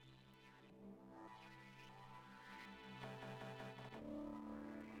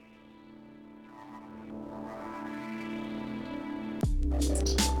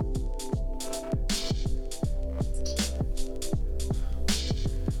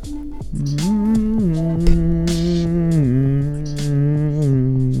Made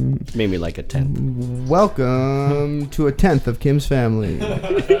me like a 10th. Welcome to a 10th of Kim's Family.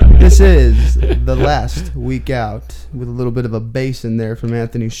 This is the last week out with a little bit of a bass in there from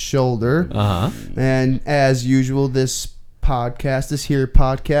Anthony's shoulder. And as usual, this podcast,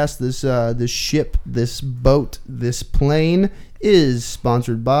 this ship, this boat, this plane is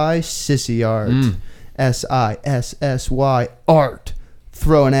sponsored by Sissy Art. SISSY Art.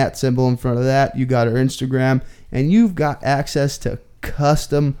 Throw an @ symbol in front of that. You got her Instagram, and you've got access to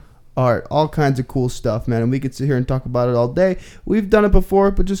custom art, all kinds of cool stuff, man. And we could sit here and talk about it all day. We've done it before,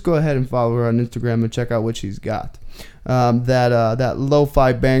 but just go ahead and follow her on Instagram and check out what she's got. That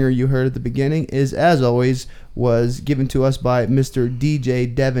lo-fi banger you heard at the beginning is, as always, was given to us by Mr. DJ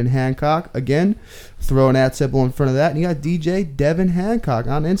Devin Hancock. Again, throw an @ symbol in front of that, and you got DJ Devin Hancock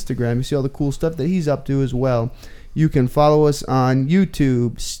on Instagram. You see all the cool stuff that he's up to as well. You can follow us on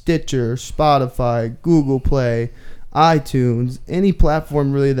YouTube, Stitcher, Spotify, Google Play, iTunes, any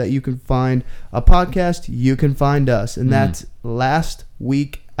platform really that you can find a podcast, you can find us. And that's Last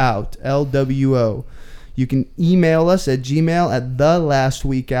Week Out, LWO. You can email us at Gmail at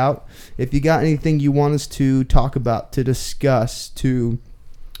thelastweekout. If you got anything you want us to talk about, to discuss, to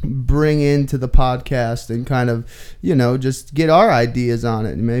bring into the podcast and kind of, just get our ideas on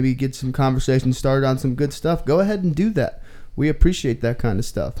it and maybe get some conversation started on some good stuff, go ahead and do that. We appreciate that kind of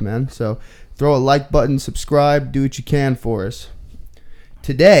stuff, man. So throw a like button, subscribe, do what you can for us.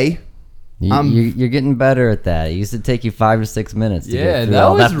 Today, you're getting better at that. It used to take you 5 or 6 minutes to get through that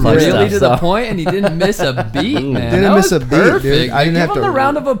all was that fun really stuff, to the point, and he didn't miss a beat, man. Didn't miss a beat, perfect. dude. I didn't Give have him to. a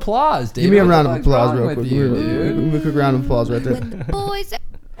round of applause, David. Give me a round of applause real What's quick. wrong with you, Give dude? me a quick round of applause right there.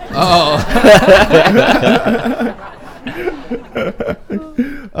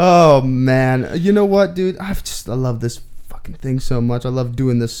 Oh man, you know what, dude? I love this fucking thing so much. I love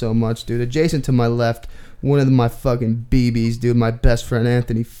doing this so much, dude. Adjacent to my left, one of my fucking BBs, dude, my best friend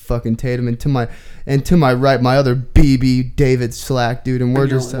Anthony fucking Tatum, and to my right, my other BB, David Slack, dude, and we're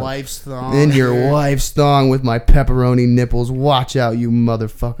just wife's thong. in your wife's thong with my pepperoni nipples. Watch out, you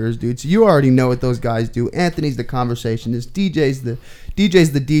motherfuckers, dude. So you already know what those guys do. Anthony's the conversationist. DJ's the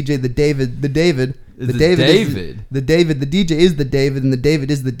DJ. The David. The DJ is the David, and the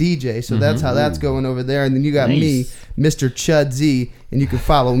David is the DJ. So that's how that's going over there. And then you got me, Mr. Chud Z, and you can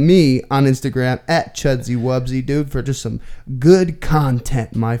follow me on Instagram at ChudzyWubsy, dude, for just some good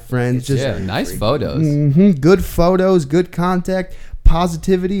content, my friends. Just nice photos. Good photos, good content,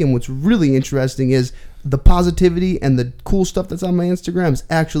 positivity, and what's really interesting is the positivity and the cool stuff that's on my Instagram is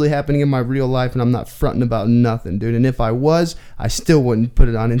actually happening in my real life, and I'm not fronting about nothing, dude. And if I was, I still wouldn't put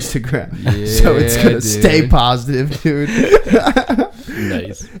it on Instagram. So it's going to stay positive, dude.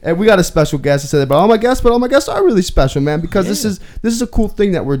 Nice. And we got a special guest. I said that, but all my guests are really special, man, because this is a cool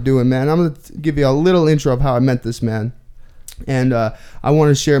thing that we're doing, man. I'm going to give you a little intro of how I met this man. And I want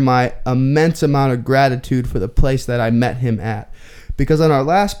to share my immense amount of gratitude for the place that I met him at. Because on our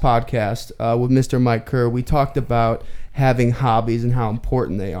last podcast with Mr. Mike Kerr, we talked about having hobbies and how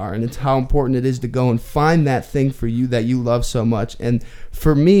important they are. And it's how important it is to go and find that thing for you that you love so much. And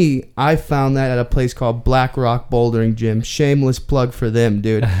for me, I found that at a place called Black Rock Bouldering Gym. Shameless plug for them,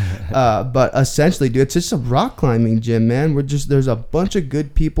 dude. But essentially, dude, it's just a rock climbing gym, man. There's a bunch of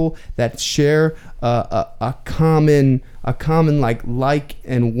good people that share a common like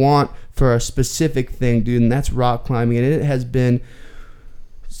and want for a specific thing, dude. And that's rock climbing. And it has been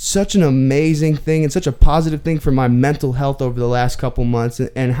such an amazing thing and such a positive thing for my mental health over the last couple months.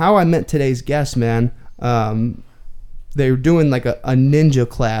 And how I met today's guest, man, they were doing like a ninja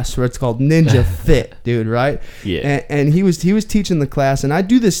class where it's called Ninja Fit, dude, right? Yeah. And he was teaching the class, and I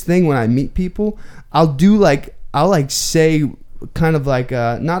do this thing when I meet people. I'll say kind of like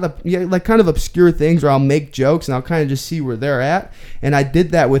kind of obscure things, or I'll make jokes and I'll kind of just see where they're at. And I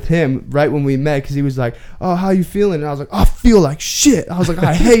did that with him right when we met, because he was like, "Oh, how you feeling?" And I was like, "I feel like shit." I was like,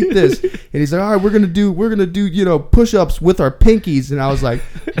 "I hate this." And he's like, "All right, we're gonna do push-ups with our pinkies." And I was like,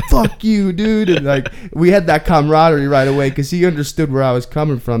 "Fuck you, dude." And like we had that camaraderie right away, because he understood where I was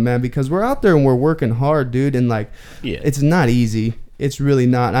coming from, man. Because we're out there and we're working hard, dude, and like it's not easy. It's really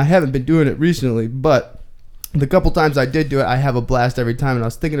not. And I haven't been doing it recently, but the couple times I did do it, I have a blast every time. And I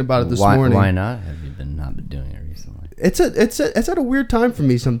was thinking about it this morning. Why not? Have you not been doing it recently? It's at a weird time for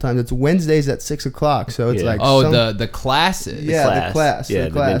me sometimes. It's Wednesdays at 6 o'clock, so it's like the classes. The class. The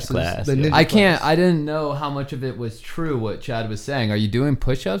ninja class. I didn't know how much of it was true. What Chad was saying. Are you doing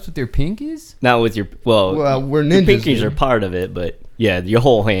push-ups with your pinkies? Not with your well, we're ninjas. Your pinkies are part of it, but Yeah, your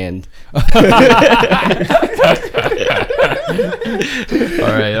whole hand. All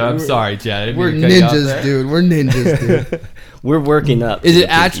right, I'm sorry, Chad. I didn't We're mean to cut you off ninjas, there. dude. We're ninjas, dude. We're working up. Is to it the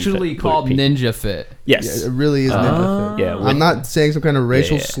pinky actually fit- called pinky- Ninja Fit? Yes. Yeah, it really is ninja fit. Yeah. I'm not saying some kind of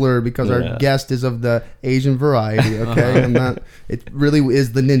racial Yeah. slur because our Yeah. guest is of the Asian variety. Okay, I'm not. It really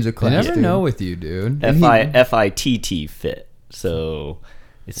is the ninja I class. never dude. know with you, dude. FITT fit. So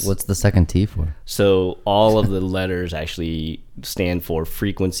it's What's the second T for? so all of the letters actually stand for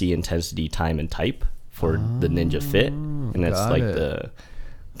frequency, intensity, time, and type for the Ninja Fit, and that's got like it. the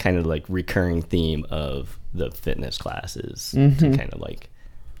kind of like recurring theme of the fitness classes Mm-hmm. to kind of like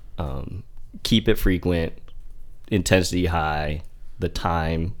keep it frequent, intensity high, the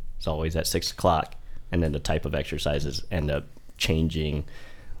time is always at 6 o'clock, and then the type of exercises end up changing.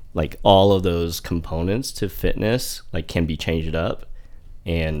 Like all of those components to fitness like can be changed up,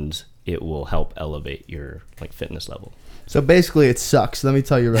 and it will help elevate your like fitness level. So basically, it sucks. Let me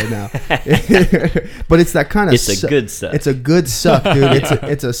tell you right now. But it's that kind of. It's a good suck. It's a good suck, dude.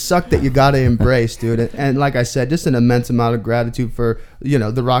 It's a suck that you got to embrace, dude. And like I said, just an immense amount of gratitude for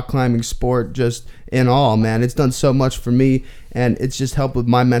the rock climbing sport, just in all, man. It's done so much for me, and it's just helped with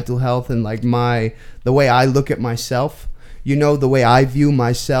my mental health and like the way I look at myself. The way I view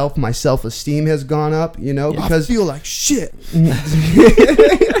myself, my self-esteem has gone up. Because I feel like shit.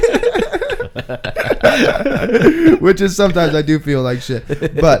 Which is sometimes I do feel like shit,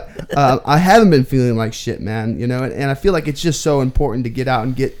 but I haven't been feeling like shit, man. And I feel like it's just so important to get out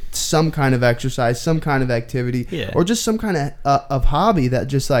and get some kind of exercise, some kind of activity, Yeah. or just some kind of hobby that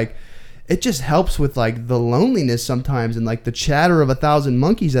just like it just helps with like the loneliness sometimes and like the chatter of 1,000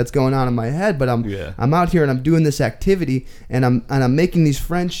 monkeys that's going on in my head. But I'm out here and I'm doing this activity and I'm making these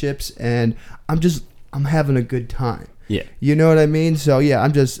friendships and I'm having a good time. Yeah. You know what I mean? So, yeah,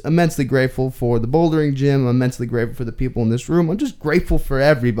 I'm just immensely grateful for the bouldering gym. I'm immensely grateful for the people in this room. I'm just grateful for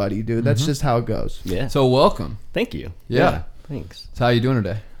everybody, dude. That's just how it goes. Yeah. So welcome. Thank you. Yeah. Thanks. So how you doing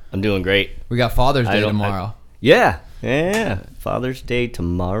today? I'm doing great. We got Father's I Day don't- tomorrow. Yeah. Father's Day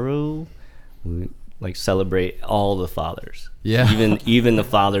tomorrow. We like celebrate all the fathers. Yeah. Even the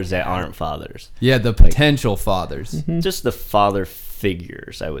fathers that aren't fathers. Yeah, the potential fathers. Just the father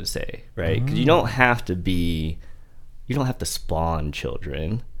figures, I would say, right? Because you don't have to spawn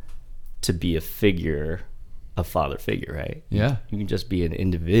children to be a father figure, right? Yeah. You can just be an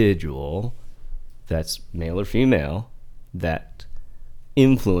individual that's male or female that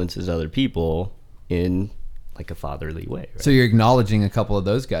influences other people in like a fatherly way, right? So you're acknowledging a couple of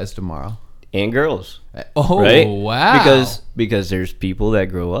those guys tomorrow. And girls, Oh, right? wow. Because there's people that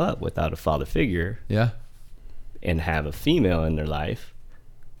grow up without a father figure Yeah. and have a female in their life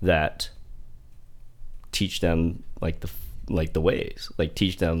that teach them like the ways, like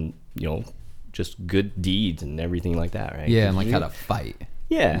teach them just good deeds and everything like that, right? Yeah, and like how to fight.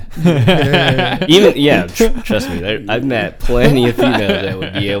 Yeah. Trust me, I've met plenty of females that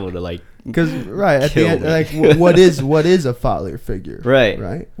would be able to like Because, right, at the Kill end, me. like, what is a father figure? Right.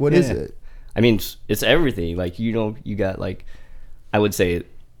 Right? What is Yeah. it? I mean, it's everything. Like, you got like, I would say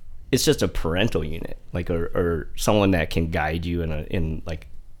it's just a parental unit, like, or someone that can guide you in like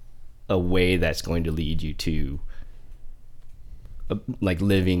a way that's going to lead you to like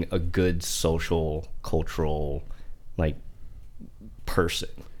living a good social, cultural, like person,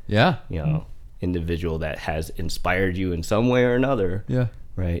 Yeah. individual that has inspired you in some way or another, Yeah.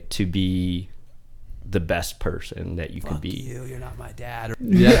 right? To be the best person that you could be. You're not my dad.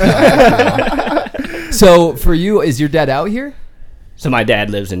 Yeah. So for you, is your dad out here? So my dad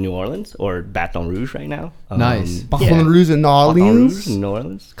lives in New Orleans or Baton Rouge right now. Nice. Baton Rouge in New Baton Orleans. Rouge, New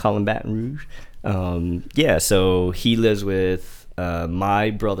Orleans, calling Baton Rouge. So he lives with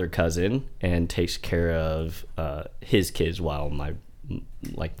my brother cousin and takes care of his kids while my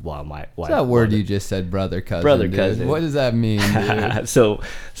wife. What's that word you just said, brother cousin? Brother dude? cousin. What does that mean, dude? So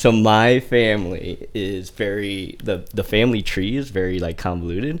my family is very the family tree is very like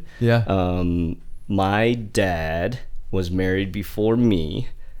convoluted. Yeah. My dad was married before me,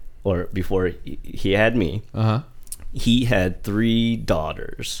 or before he had me. Uh-huh. He had 3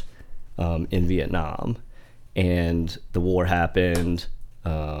 daughters in Vietnam, and the war happened.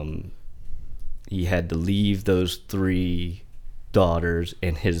 He had to leave those 3 daughters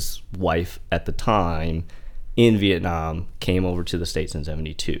and his wife at the time in Vietnam, came over to the States in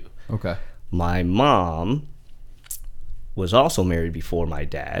 1972. Okay. My mom was also married before my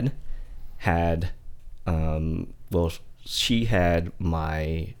dad, she had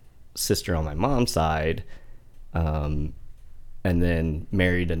my sister on my mom's side, and then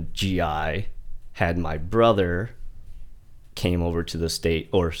married a GI, had my brother, came over to the States,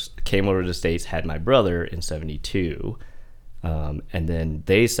 had my brother in 1972, And then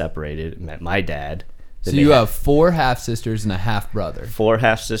they separated, met my dad. So Then they you had have 4 half sisters and a half brother. 4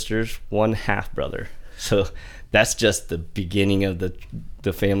 half sisters, 1 half brother. So that's just the beginning of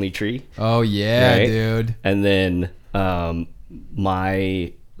the family tree. Oh yeah, Right? dude. And then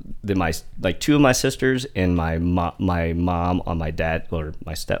my 2 of my sisters and my mom on my dad or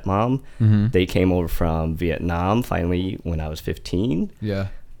my stepmom, they came over from Vietnam finally when I was 15. Yeah.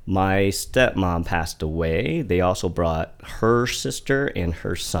 My stepmom passed away. They also brought her sister and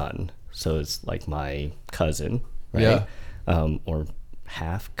her son. So it's like my cousin, right? Yeah. Or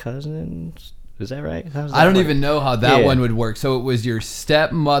half cousins. Is that right? How does I that don't work? even know how that Yeah. one would work. So it was your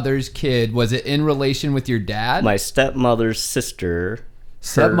stepmother's kid. Was it in relation with your dad? My stepmother's sister.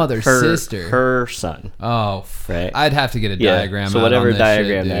 Stepmother's sister. Her son. Oh, Right. I'd have to get a diagram. So out whatever on this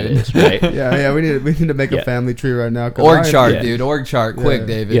diagram shit, that dude. is, right? Yeah, we need to make a Yeah. family tree right now. 'cause Org I- chart, Yeah. dude. Org chart. Quick, Yeah.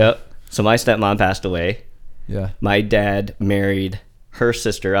 David. Yep. So my stepmom passed away. Yeah. My dad married her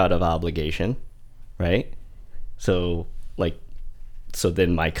sister out of obligation, right? So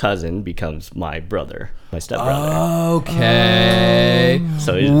then my cousin becomes my brother, my stepbrother. Okay.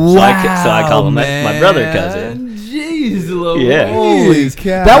 So I call him my brother cousin. Jeez, Louise. Yeah. Holy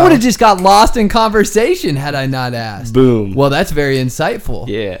cow. That would have just got lost in conversation had I not asked. Boom. Well, that's very insightful.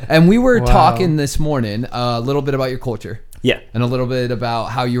 Yeah. And we were Wow. talking this morning a little bit about your culture. Yeah. And a little bit about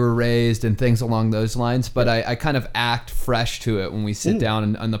how you were raised and things along those lines. But I kind of act fresh to it when we sit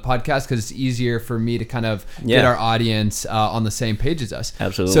down on the podcast because it's easier for me to kind of get Yeah. our audience on the same page as us.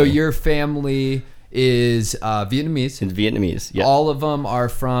 Absolutely. So your family is Vietnamese. In Vietnamese. Yeah. All of them are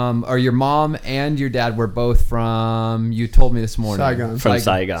from, or your mom and your dad were both from, you told me this morning. Saigon. From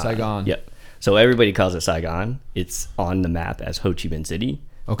Saigon. Saigon. Yep. So everybody calls it Saigon. It's on the map as Ho Chi Minh City.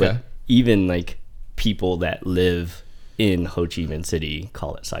 Okay. But even like people that live in Ho Chi Minh City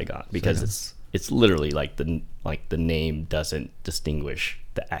call it Saigon because it's literally like the name doesn't distinguish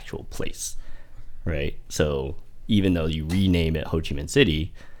the actual place, right? So even though you rename it Ho Chi Minh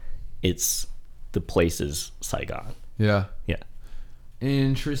City, it's the place is Saigon. Yeah. Yeah.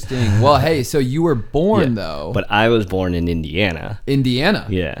 Interesting. Well, hey, so you were born, Yeah. though, But I was born in Indiana. Indiana.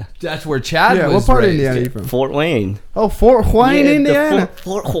 Yeah. That's where Chad Yeah, was what part of raised. Indiana are you from? Fort Wayne. Oh, Fort Wayne, Yeah, the Indiana.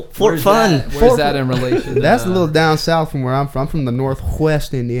 Fort Where's Fun. that? Where's that in relation? That's a little down south from where I'm from. I'm from the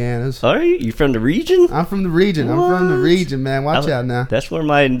northwest Indianas. Are you? You from the region? I'm from the region. I'm from the What? region, man. Watch out now. That's where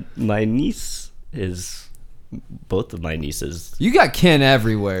my niece is. Both of my nieces. You got kin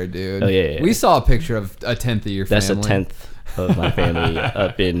everywhere, dude. Oh, yeah. We saw a picture of a tenth of your That's family. a tenth of my family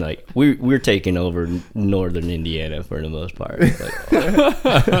up in like we're taking over northern Indiana for the most part.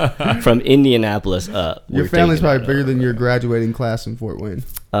 Like, from Indianapolis up. Your we're family's taking probably it bigger than over. your graduating class in Fort Wayne.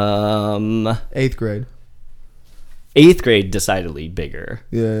 8th grade. 8th grade decidedly bigger.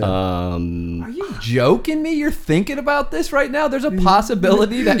 Yeah. Are you joking me? You're thinking about this right now? There's a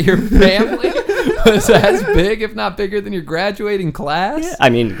possibility that your family was as big, if not bigger, than your graduating class? I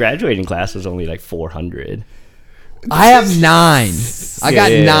mean, graduating class was only like 400. I have 9. I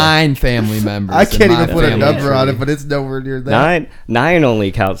got Yeah. 9 family members. I can't in my even put a family number on tree. it, but it's nowhere near that. Nine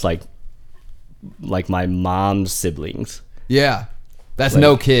only counts like my mom's siblings. Yeah. That's Like-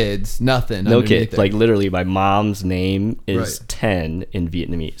 no kids, nothing. No underneath kid. it. Like literally, my mom's name is Right. 10 in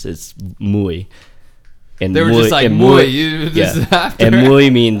Vietnamese. It's Mui. And They were just like, and Mui, you just yeah. after And it.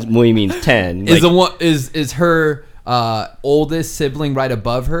 Mui means 10. Is Like, the one is her oldest sibling right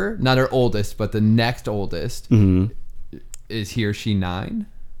above her? Not her oldest, but the next oldest. mhm. Is he or she 9?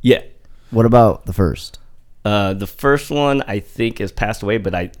 Yeah. What about the first? The first one I think is passed away,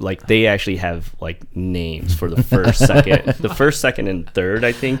 but they actually have like names for the first, second, the first, second, and third.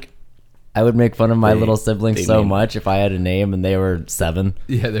 I think. I would make fun of my They- little siblings they so named- much if I had a name and they were 7.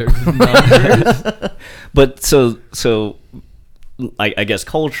 Yeah, they're numbers. But so I guess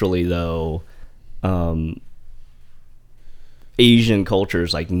culturally though, Asian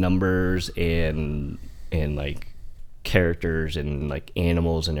cultures like numbers and like characters and like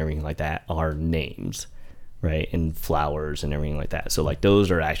animals and everything like that are names, right? And flowers and everything like that. So like those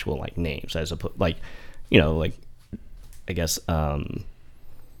are actual like names as opposed like, like I guess like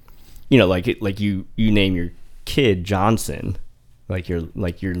you name your kid Johnson. Like your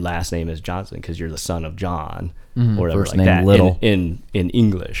last name is Johnson because you're the son of John or whatever First like name that Little. in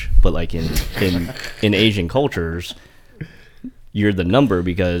English, but like in Asian cultures, you're the number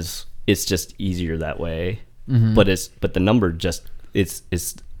because it's just easier that way. But the number just it's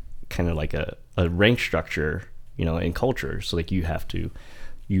kind of like a rank structure, in culture. So like you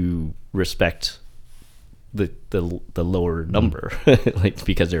respect the lower number, like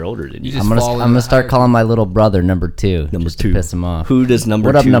because they're older than you. I'm gonna start calling my little brother number 2, Number just 2. to piss him off. Who does number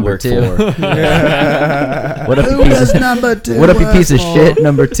What up, 2 number work 2? for? What up, you piece of number 2? What up, you piece of shit,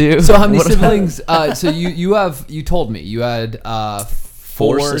 number 2? So how many siblings? So you told me you had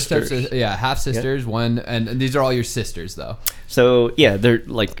 4 sisters. stepsisters, half sisters, one, and these are all your sisters though. So yeah, they're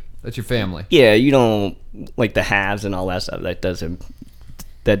like, That's your family. yeah, you don't like the halves and all that stuff.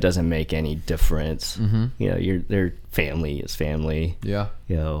 That doesn't make any difference. You know, their family is family. Yeah.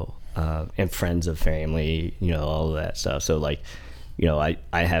 You know, and friends of family. You know, all of that stuff. So like, you know, I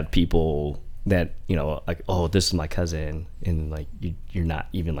have people that, you know, like, oh, this is my cousin, and like you're not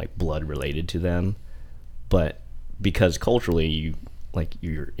even like blood related to them, but because culturally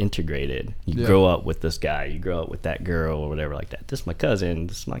you're integrated. You grow up with this guy, you grow up with that girl or whatever like that. This is my cousin.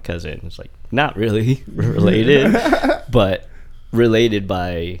 This is my cousin. It's like not really related, but related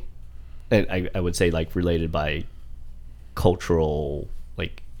by, and I would say like related by cultural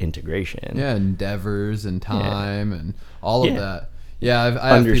like integration. Yeah, endeavors and time and all of Yeah. that. Yeah, I have people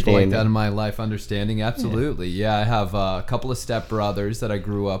like Understanding. that in my life. Understanding, absolutely. Yeah, I have a couple of stepbrothers that I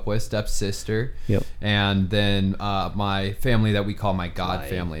grew up with, stepsister. Yep. And then my family that we call my God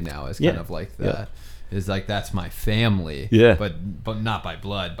family now is kind Yeah. of like Yeah. that. Is like that's my family. Yeah. But not by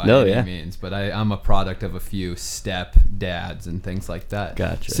blood by No, any yeah. means. But I'm a product of a few stepdads and things like that.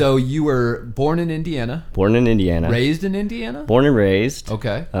 Gotcha. So you were born in Indiana, Born in Indiana. raised in Indiana. Born and raised.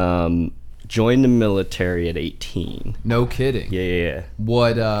 Okay. Joined the military at 18. No kidding. Yeah.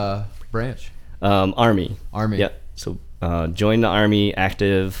 What branch? Army. Army. Yep. So joined the Army,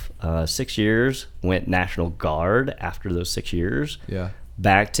 active 6 years, went National Guard after those 6 years, Yeah.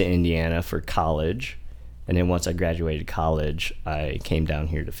 back to Indiana for college. And then once I graduated college, I came down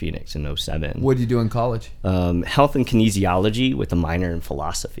here to Phoenix in 07. What did you do in college? Health and kinesiology with a minor in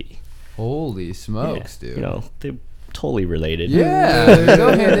philosophy. Holy smokes, Yeah, dude. You know, they're totally related. Yeah, they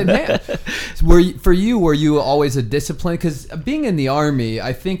go hand in hand. So were you always a discipline? Because being in the Army,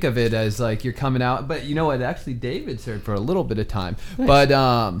 I think of it as like you're coming out. But you know what? Actually, David served for a little bit of time. Nice.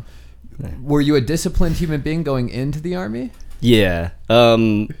 But were you a disciplined human being going into the Army? Yeah. I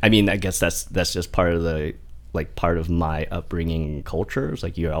mean, I guess that's just part of my upbringing and culture. It's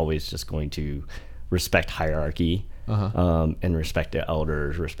like you're always just going to respect hierarchy, and respect the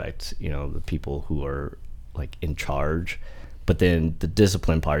elders, respect, you know, the people who are like in charge. But then the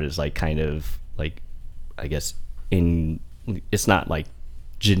discipline part is like kind of like, I guess it's not like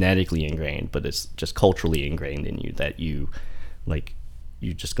genetically ingrained, but it's just culturally ingrained in you that you're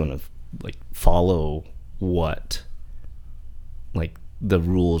just going to like follow what, like the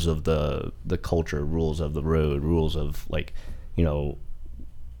rules of the culture, rules of the road, rules of like, you know,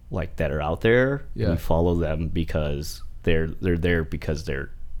 like that are out there. Yeah. And you follow them because they're there because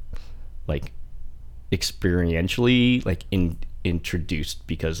they're like experientially like introduced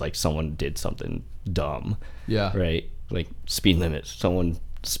because like someone did something dumb. Yeah. Right. Like speed limits. Someone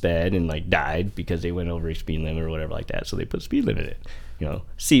sped and like died because they went over a speed limit or whatever like that. So they put speed limit in. You know,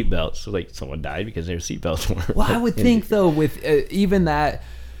 seat belts. So like someone died because their seat belts weren't. Well, I would think though with even that,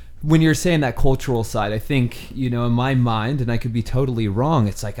 when you're saying that cultural side, I think, you know, in my mind, and I could be totally wrong,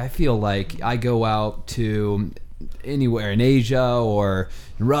 it's like I feel like I go out to anywhere in Asia or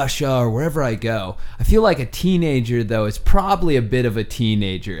in Russia or wherever I go, I feel like a teenager though is probably a bit of a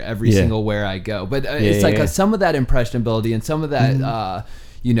teenager every single where I go. But it's like some of that impressionability and some of that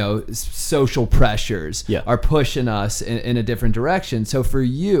you know, social pressures are pushing us in a different direction. So for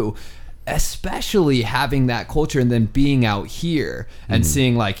you, especially having that culture and then being out here and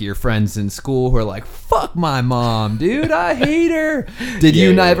seeing like your friends in school who are like, fuck my mom, dude, I hate her. Did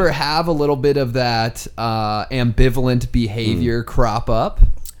you never have a little bit of that ambivalent behavior crop up?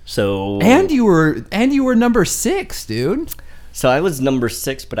 So And you were number 6, dude. So I was number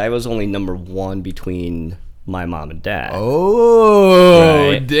 6, but I was only number 1 between my mom and dad. Oh,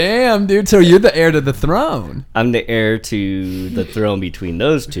 Right. damn, dude. So you're the heir to the throne. I'm the heir to the throne between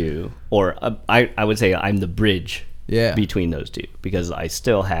those two, or I would say I'm the bridge between those two, because I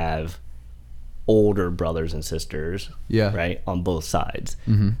still have older brothers and sisters, right, on both sides.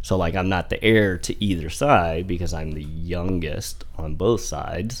 So like I'm not the heir to either side because I'm the youngest on both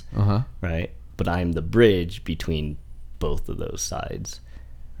sides, right? But I'm the bridge between both of those sides,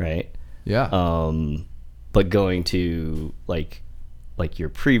 right? But going to like your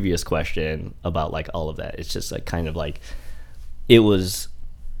previous question about like all of that, it's just like kind of like it was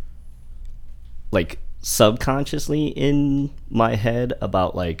like subconsciously in my head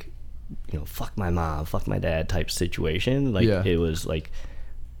about like, you know, fuck my mom, fuck my dad type situation. Like it was like,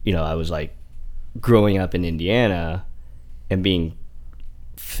 you know, I was like growing up in Indiana and being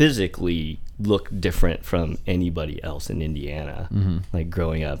physically look different from anybody else in Indiana. Like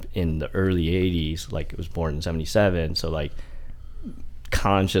growing up in the early 80s, like it was born in 77, so like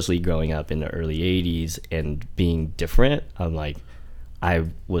consciously growing up in the early 80s and being different, I'm like, I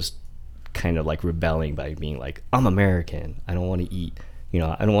was kind of like rebelling by being like, I'm American. I don't want to eat, I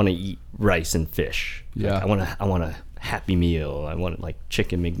don't want to eat rice and fish. Yeah. Like, I want a Happy Meal. I want like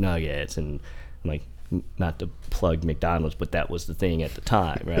chicken McNuggets, and I'm like, not to plug McDonald's, but that was the thing at the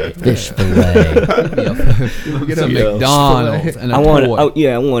time, right? Fish fillet. Get Some a McDonald's and a I toy.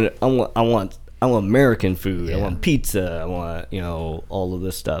 want American food. Yeah. I want pizza. I want all of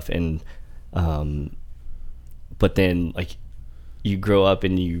this stuff, and but then like you grow up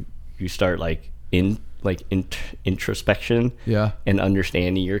and you start like introspection, Yeah. and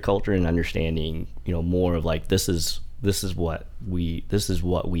understanding your culture and understanding more of like this is what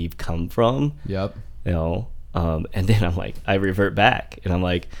we've come from. Yep. And then I'm like, I revert back and I'm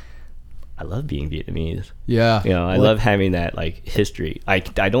like, I love being Vietnamese. Yeah. I love having that like history. I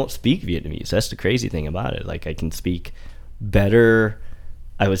don't speak Vietnamese. That's the crazy thing about it. Like I can speak better.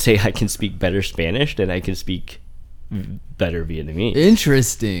 I would say I can speak better Spanish than I can speak better Vietnamese.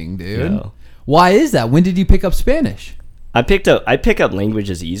 Interesting, dude. Yeah. Why is that? When did you pick up Spanish? I pick up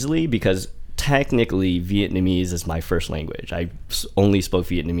languages easily because technically Vietnamese is my first language. I only spoke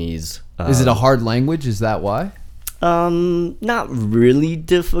Vietnamese. Is it a hard language? Is that why? Not really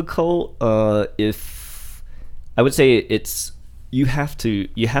difficult. If I would say it's you have to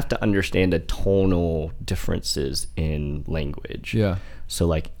understand the tonal differences in language. Yeah. So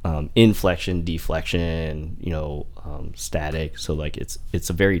like inflection, deflection, static. So like it's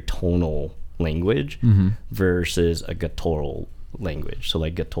a very tonal language versus a guttural language. So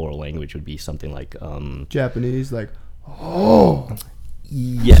like guttural language would be something like Japanese, like,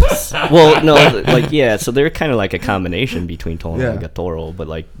 yes. Well, no, like yeah. So they're kind of like a combination between tonal and Yeah. guttural, but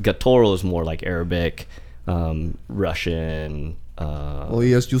like guttural is more like Arabic, Russian. oh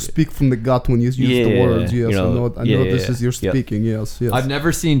yes, you speak from the gut when you use the words. Yes, I know this is your speaking. Yes, yes. I've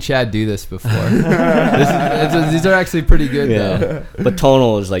never seen Chad do this before. These are actually pretty good though. But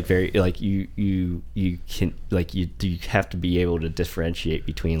tonal is like very like you can like you have to be able to differentiate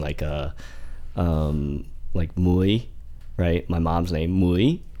between like like Mui, right? My mom's name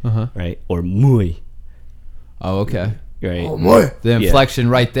Mui, right? Or Mui, Oh, okay. right? Oh boy. The inflection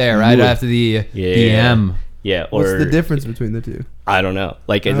right there, right Mui. after the Yeah. M. Yeah, or What's the difference between the two? I don't know.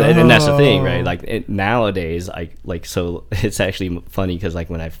 Like, and that's the thing, right? Like nowadays, so it's actually funny because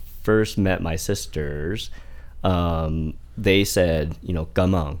like when I first met my sisters, they said,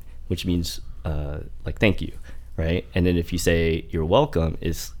 "Gamang," which means like thank you, right? And then if you say you're welcome,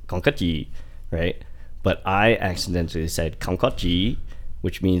 is "Kongkachi," right? But I accidentally said "Kongkachi,"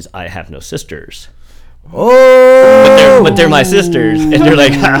 which means I have no sisters. But they're my sisters, and they're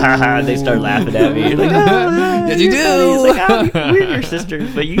like, ha ha ha. They start laughing at me. Like, Yes, you do. He's like, we're your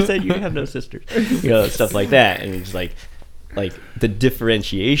sisters, but you said you have no sisters. Stuff like that. And it's like the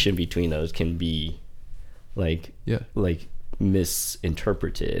differentiation between those can be like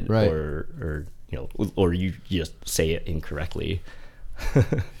misinterpreted, Right. or you just say it incorrectly.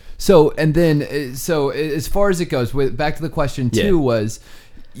 So as far as it goes, back to the question too, was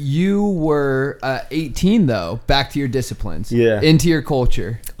you were 18 though, back to your disciplines, into your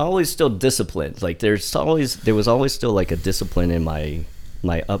culture. Always still disciplined. Like there was always still like a discipline in my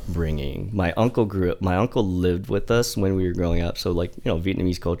upbringing. My uncle lived with us when we were growing up, so like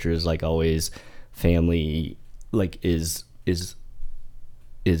Vietnamese culture is like always family, like is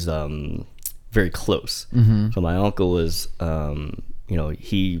very close. So my uncle was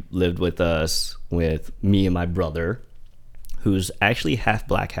he lived with us with me and my brother, who's actually half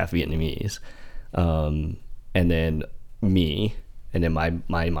black, half Vietnamese, and then me, and then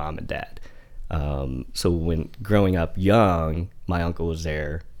my mom and dad. So when growing up young, my uncle was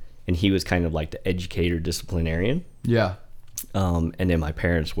there, and he was kind of like the educator, disciplinarian. Yeah. And then my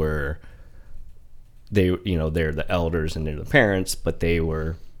parents were, they're the elders and they're the parents, but they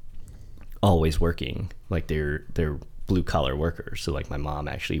were always working. Like they're blue collar workers. So like my mom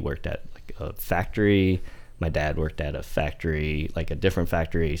actually worked at like a factory. My dad worked at a factory, like a different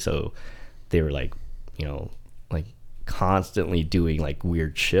factory. So they were like, like constantly doing like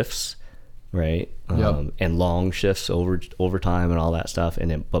weird shifts, right? Yep. And long shifts overtime and all that stuff. And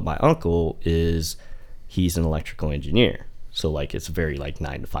then, but my uncle he's an electrical engineer. So like it's a very like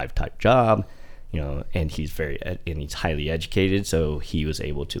 9-to-5 type job, and he's he's highly educated. So he was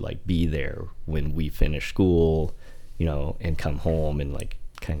able to like be there when we finished school, and come home and like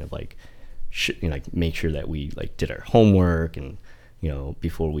kind of like, like make sure that we like did our homework and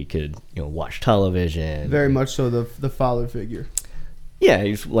before we could watch television. Very much so the father figure. Yeah,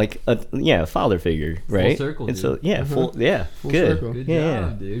 he's like a father figure, right? circle, And so dude. full good. circle. Good Yeah.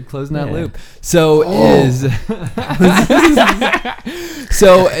 job, dude. Closing that Yeah. loop. So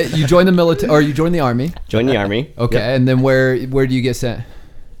so you joined the military, or you joined the army. Joined the army. Okay, and then where do you get sent?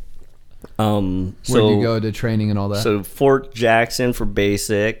 So Where do you go to training and all that? So Fort Jackson for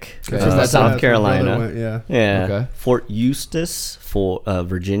basic, Okay. So that's South where Carolina. brother went, yeah. Yeah. Okay. Fort Eustis for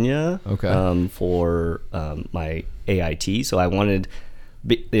Virginia. Okay. For my AIT. So I wanted.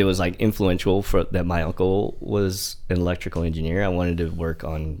 It was like influential for that my uncle was an electrical engineer. I wanted to work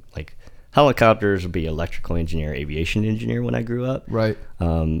on like helicopters, or be electrical engineer, aviation engineer when I grew up. Right.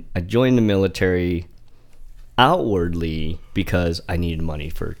 I joined the military outwardly because I needed money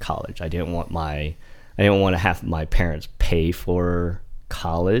for college. I didn't want to have my parents pay for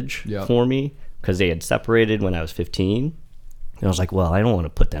college Yep. for me because they had separated when I was 15. And I was like, well, I don't want to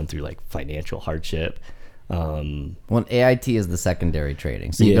put them through like financial hardship. Well, AIT is the secondary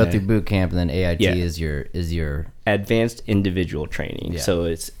training. So you Yeah. go through boot camp, and then AIT Yeah. is your Advanced individual training. Yeah. So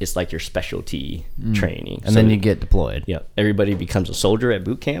it's like your specialty training. and So then you get deployed. yeah, everybody becomes a soldier at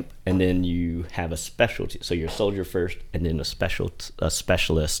boot camp, and then you have a specialty. So you're a soldier first, and then a specialist,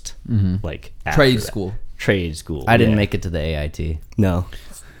 like after Trade that. school. Trade school. I didn't yeah. make it to the AIT. No,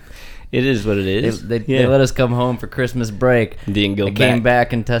 it is what it is. They let us come home for Christmas break. Didn't go I came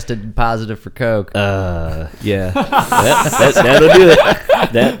back and tested positive for coke. Yeah, that'll do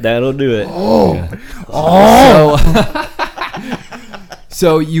it. That'll do it.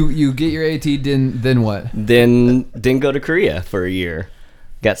 So you get your AT, then what? Then go to Korea for a year.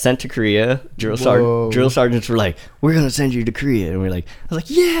 Got sent to Korea. Drill sergeants were like, "We're gonna send you to Korea," and I was like,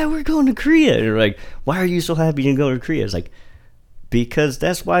 "Yeah, we're going to Korea." And they're like, "Why are you so happy to go to Korea?" It's like, because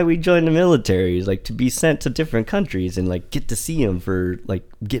that's why we joined the military, is like to be sent to different countries and like get to see them, for like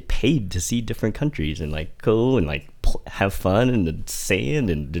get paid to see different countries and like go and like have fun in the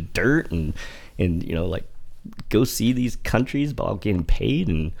sand and the dirt and like go see these countries while getting paid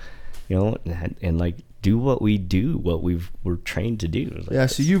and and like do what we do, what we're trained to do. Like, Yeah,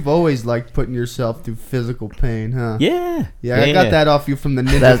 so you've always liked putting yourself through physical pain, huh? yeah, I got that off you from the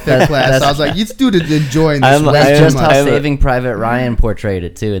Ninja That- Fit that- class. that's- I was like, this dude is enjoying this. I'm- way That's I too just much. how I'm a- Saving Private Ryan portrayed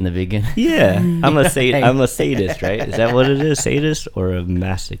it too in the beginning. Yeah, I'm a sadist, right? Is that what it is? Sadist or a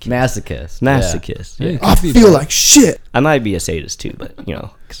masochist? Masochist. Masochist. Yeah. I feel like shit. I might be a sadist too, but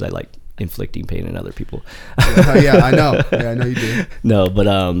because I like inflicting pain in other people. Yeah, I know. Yeah, I know you do. No, but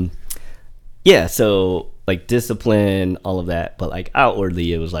yeah. So like discipline, all of that, but like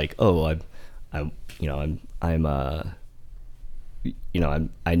outwardly, it was like, oh, I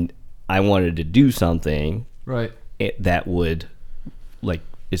wanted to do something Right. that would like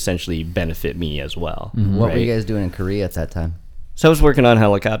essentially benefit me as well. What were you right? guys doing in Korea at that time? So I was working on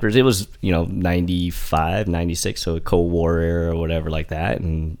helicopters. It was 95, 96, so Cold War era or whatever like that,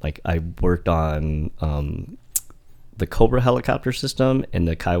 and like I worked on the Cobra helicopter system and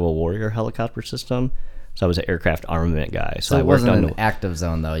the Kiowa Warrior helicopter system. So I was an aircraft armament guy. So I it worked wasn't on an active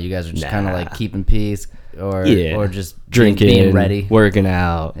zone though. You guys were just Nah. kind of like keeping peace, or just drinking, being ready. working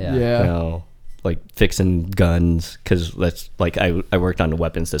out, Yeah. like fixing guns, because that's like I worked on the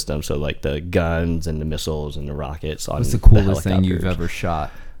weapon system, so like the guns and the missiles and the rockets. On What's the coolest thing you've helicopters. ever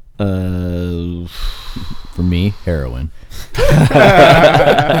shot? For me, heroin.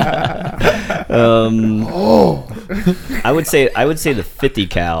 I would say the 50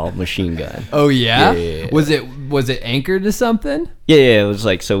 cal machine gun. Oh yeah? Yeah. Was it anchored to something? Yeah, it was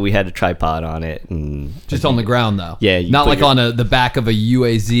like, so we had a tripod on it and Just on the ground though. Yeah, you Not put like your- on the back of a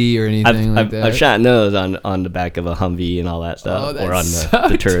UAZ or anything like that. I've shot those on the back of a Humvee and all that stuff, Oh, that's or on so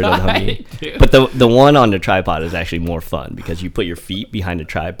the turret of the tight, Humvee. dude. But the one on the tripod is actually more fun because you put your feet behind the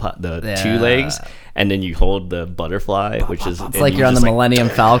tripod, the two Yeah. legs, and then you hold the butterfly, which is It's like you're on the Millennium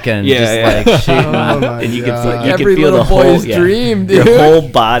Falcon, Yeah, just yeah. like shooting. Oh my and you God. can you Every can feel little the whole boy's dream, Your dude. whole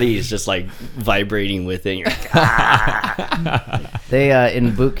body is just like vibrating with it. You're like, They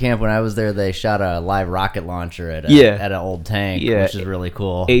in boot camp when I was there, they shot a live rocket launcher at an old tank, Yeah. which is really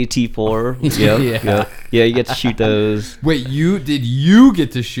cool. AT4. Yeah. Yeah, you get to shoot those. Wait, did you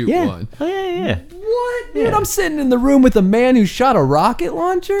get to shoot Yeah. one? Oh yeah. What? Dude, I'm sitting in the room with a man who shot a rocket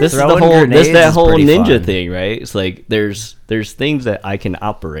launcher? This is Throwing the whole grenades that is whole pretty ninja fun. thing, right? It's like there's things that I can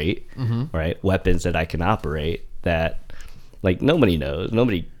operate, right? Weapons that I can operate that like nobody knows.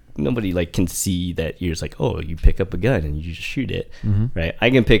 Nobody like can see that you're just like, oh, you pick up a gun and you just shoot it, right? I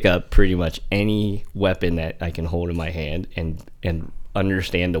can pick up pretty much any weapon that I can hold in my hand and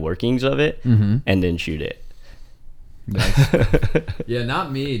understand the workings of it, and then shoot it. Yeah,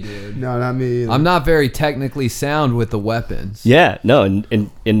 not me, dude. No, not me either. I'm not very technically sound with the weapons. Yeah, no, and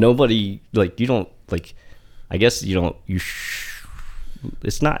nobody like you don't like. I guess you don't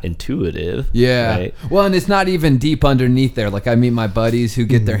it's not intuitive. Yeah. Right? Well, and it's not even deep underneath there. Like I meet my buddies who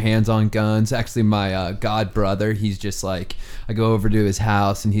get their hands on guns. Actually, my god brother, he's just like, I go over to his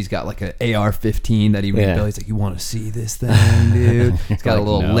house and he's got like an AR-15 that he rebuilt. He's like, you want to see this thing, dude? It's got a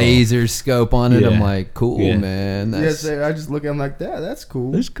little laser scope on it. I'm like, cool, man. Yes, I just look at him like that. That's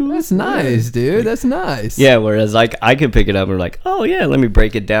cool. That's cool. That's nice, dude. That's nice. Yeah, whereas like I could pick it up and like, oh yeah, let me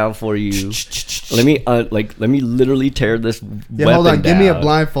break it down for you. let me literally tear this weapon Hold on. Give me a down.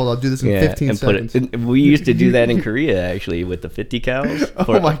 blindfold. I'll do this in 15 seconds. We used to do that in Korea actually with the 50 cals.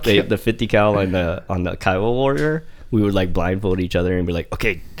 Oh my God. The 50 cal on the Kiowa Warrior. We would like blindfold each other and be like,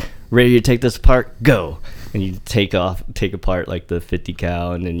 okay, ready to take this apart? Go. And you take apart like the 50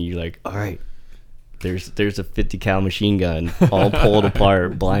 cal, and then you like, all right, there's a 50 cal machine gun all pulled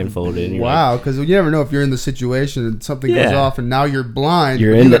apart, blindfolded. And you're Wow, because you never know if you're in the situation and something goes Yeah. off and now you're blind.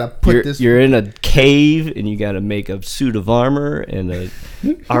 You're you in gotta put this. you're in a cave and you got to make a suit of armor and a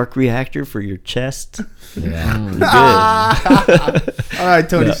arc reactor for your chest. Yeah. Good. All right,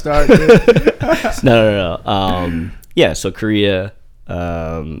 Tony No. Stark. No. Yeah, so Korea,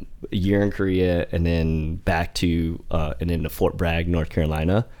 a year in Korea, and then back to and then to Fort Bragg, North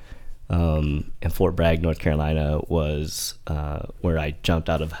Carolina. And Fort Bragg, North Carolina was where I jumped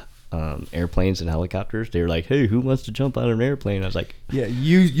out of airplanes and helicopters. They were like, "Hey, who wants to jump out of an airplane?" I was like, Yeah,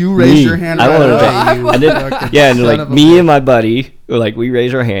 you raised Me. your hand. I right wanted away, to- you I did- fucking Yeah, and son like of a me bitch. and my buddy, were like we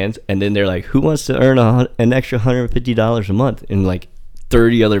raise our hands, and then they're like, "Who wants to earn an extra $150 a month?" And like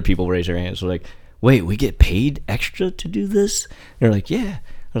 30 other people raise their hands. We're like, "Wait, we get paid extra to do this?" And they're like, "Yeah."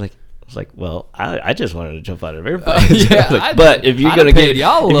 I was like, "Well, I just wanted to jump out of airplanes." yeah, but if you're I'd gonna have get, paid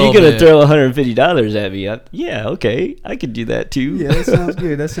y'all a if little you're gonna bit. throw $150 at me, yeah, okay, I could do that too. Yeah, that sounds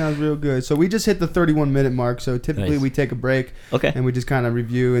good. That sounds real good. So we just hit the 31-minute mark. So typically Nice. we take a break Okay. and we just kind of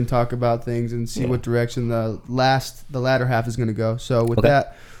review and talk about things and see what direction the latter half is going to go. So with Okay.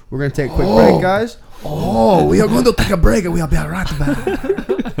 that, we're going to take a quick break, guys. Oh, we are going to take a break and we'll be right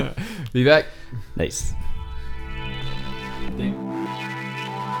back. Be back. Nice.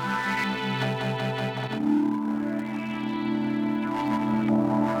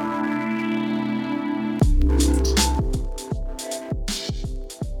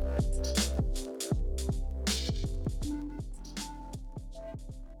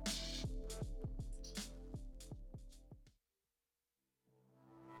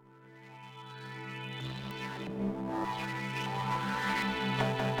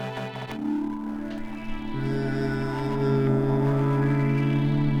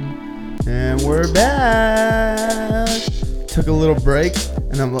 And we're back. Took a little break,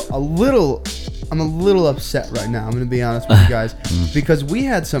 and I'm a little upset right now. I'm gonna be honest with you guys because we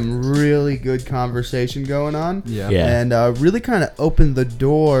had some really good conversation going on. Yeah. Yeah. And really kind of opened the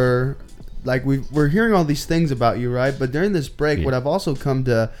door. Like we're hearing all these things about you, right? But during this break, Yeah. what I've also come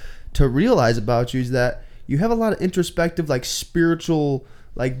to realize about you is that you have a lot of introspective, like spiritual,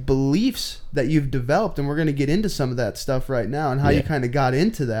 like beliefs that you've developed, and we're gonna get into some of that stuff right now and how you Yeah. kind of got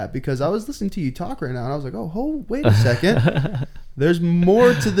into that. Because I was listening to you talk right now, and I was like, oh, wait a second, there's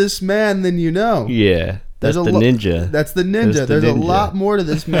more to this man than you know. Yeah. That's There's the ninja. That's the ninja. That's the There's a ninja. lot more to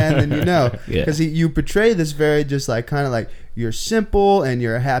this man than you know. Yeah. Because you portray this very just like kind of like you're simple and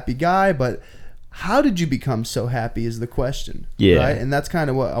you're a happy guy, but how did you become so happy is the question. Yeah. Right? And that's kind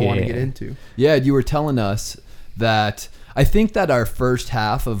of what I want to Yeah. get into. Yeah, you were telling us that I think that our first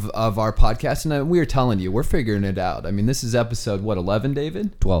half of our podcast, and we were telling you, we're figuring it out. I mean, this is episode, 11,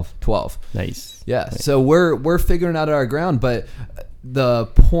 David? 12. 12. Nice. Yeah, so we're figuring out our ground, but the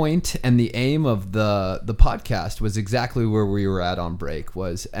point and the aim of the podcast was exactly where we were at on break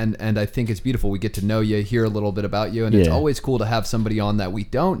was, and I think it's beautiful. We get to know you, hear a little bit about you, and it's Yeah. always cool to have somebody on that we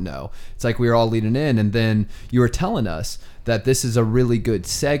don't know. It's like we were all leading in, and then you were telling us that this is a really good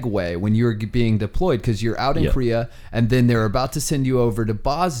segue when you're being deployed because you're out in Yep. Korea, and then they're about to send you over to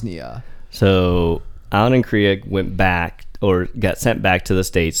Bosnia. So out in Korea, went back or got sent back to the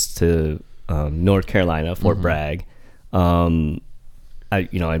States to North Carolina, Fort Bragg.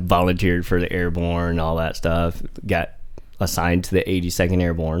 I volunteered for the airborne, all that stuff. Got assigned to the 82nd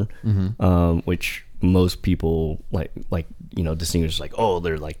Airborne, which most people distinguish like, oh,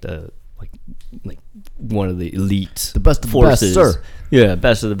 they're like one of the elite, The best of the forces. best, sir. Yeah,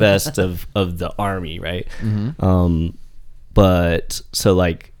 best of the best of the army, right? But so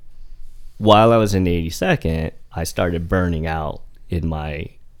like while I was in the 82nd, I started burning out in my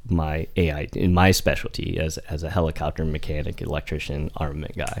AI in my specialty as a helicopter mechanic, electrician,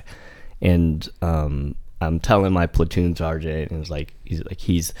 armament guy, and I'm telling my platoon sergeant, and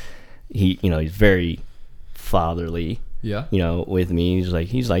he's very fatherly, Yeah. with me.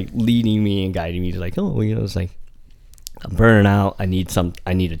 He's like leading me and guiding me. He's like, oh, it's like, I'm burning out. I need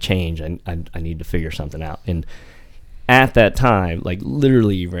a change. I need to figure something out. And at that time, like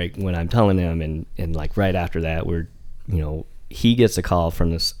literally right when I'm telling him, and like right after that, he gets a call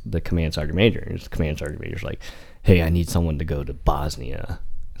from the command sergeant major. And the command sergeant major's like, hey, I need someone to go to Bosnia.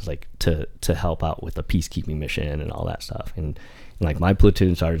 It's like to help out with a peacekeeping mission and all that stuff. And like my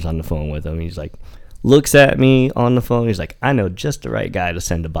platoon sergeant's on the phone with him. He's like, looks at me on the phone. He's like, I know just the right guy to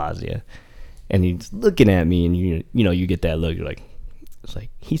send to Bosnia. And he's looking at me, and you get that look. You're like, it's like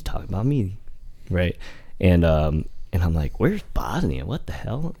he's talking about me, right? And I'm like, where's Bosnia? What the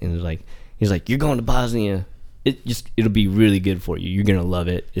hell? And he's like, you're going to Bosnia. It'll be really good for you. You're gonna love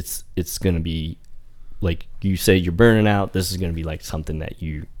it. It's gonna be like you say you're burning out. This is gonna be like something that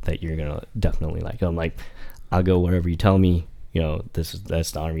you're gonna definitely like. I'm like, I'll go wherever you tell me. That's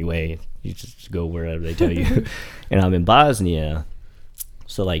the Army way. You just go wherever they tell you. And I'm in Bosnia,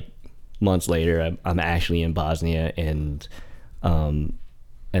 so like months later, I'm actually in Bosnia, and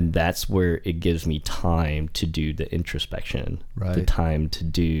that's where it gives me time to do the introspection, right? The time to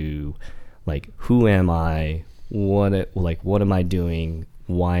do like, who am I? What am I doing?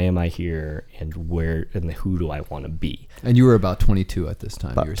 Why am I here? And who do I want to be? And you were about 22 at this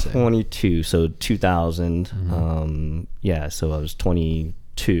time. About you were saying 22, so 2000. So I was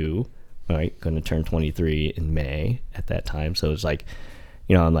 22, right? Going to turn 23 in May at that time. So it's like,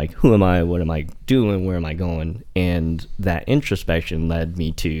 I'm like, who am I? What am I doing? Where am I going? And that introspection led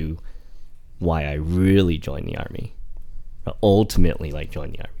me to why I really joined the Army. Ultimately, like,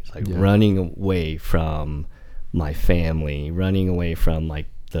 joined the Army. It's like running away from my family, running away from like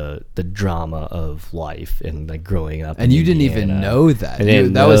the drama of life and like growing up. And you didn't even know that.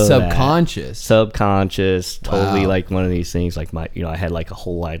 That was subconscious. Subconscious, totally. Wow. Like one of these things. Like I had like a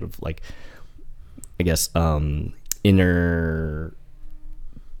whole lot of like, I guess, inner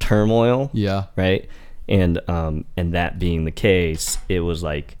turmoil. Yeah. Right. And that being the case, it was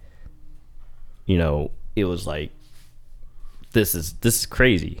like, this is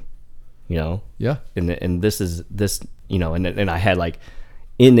crazy. Yeah. And this and I had like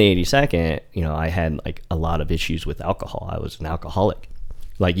in the 82nd, I had like a lot of issues with alcohol. I was an alcoholic.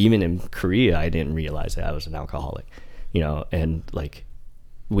 Like even in Korea, I didn't realize that I was an alcoholic, and like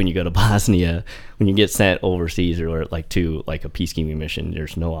when you go to Bosnia, when you get sent overseas or like to like a peacekeeping mission,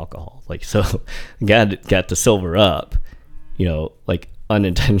 there's no alcohol. Like, so got to sober up, like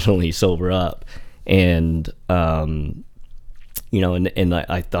unintentionally sober up. And, and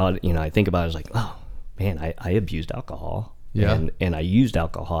I thought, I think about it as like, oh man, I abused alcohol. Yeah. And I used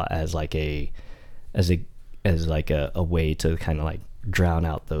alcohol as like a way to kind of like drown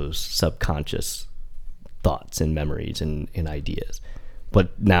out those subconscious thoughts and memories and ideas.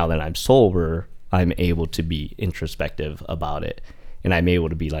 But now that I'm sober, I'm able to be introspective about it. And I'm able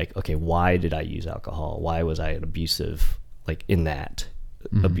to be like, okay, why did I use alcohol? Why was I an abusive, like in that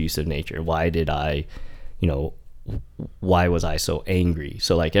abusive nature? Why did I, why was I so angry?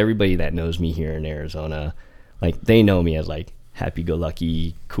 So like everybody that knows me here in Arizona, like they know me as like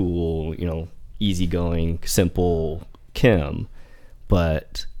happy-go-lucky, cool, easygoing, simple Kim.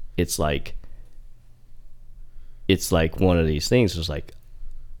 But it's like one of these things. It's like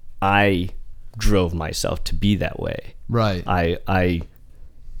I drove myself to be that way. Right. I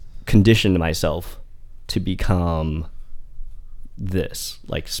conditioned myself to become this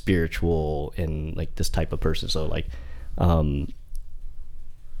like spiritual and like this type of person. So like and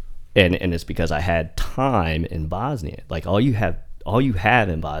it's because I had time in Bosnia. Like all you have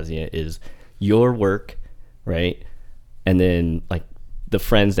in Bosnia is your work, right? And then like the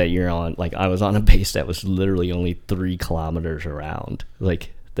friends that you're on. Like I was on a base that was literally only 3 kilometers around.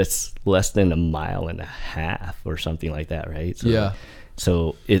 Like that's less than a mile and a half or something like that, right? So, yeah.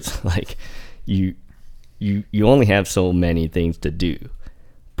 So it's like you only have so many things to do,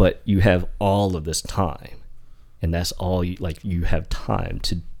 but you have all of this time, and that's all you have time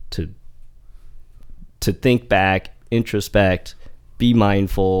to think back, introspect, be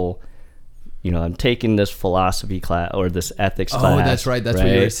mindful. I'm taking this philosophy class or this ethics class. Oh, that's right. That's what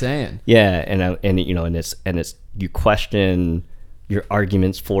you were saying. Yeah, and it's you question your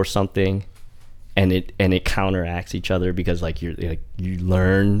arguments for something, and it counteracts each other because like you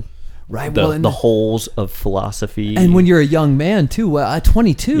learn right the holes of philosophy. And when you're a young man too,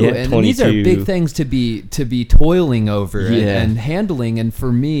 22, and 22. These are big things to be toiling over Yeah. and handling. And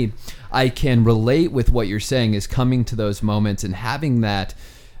for me, I can relate with what you're saying is coming to those moments and having that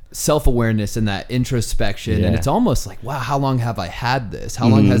self-awareness and that introspection, and Yeah. it's almost like, wow, how long have I had this? How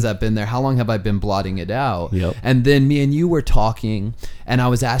long has that been there? How long have I been blotting it out? Yep. And then me and you were talking, and I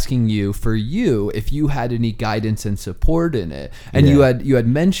was asking you, for you, if you had any guidance and support in it. And Yeah. you had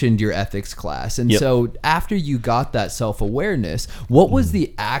mentioned your ethics class. And Yep. so after you got that self-awareness, what was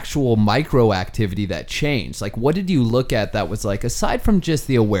the actual micro activity that changed? Like, what did you look at that was like, aside from just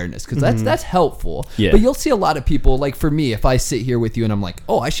the awareness, because that's helpful. Yeah. But you'll see a lot of people, like for me, if I sit here with you and I'm like,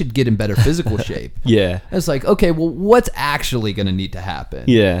 oh, I should get in better physical shape. Yeah. It's like, okay, well, what's actually going to need to happen?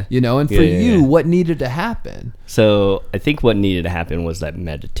 Yeah. You know, and for Yeah, yeah, you, yeah. what needed to happen? So I think what needed to happen was that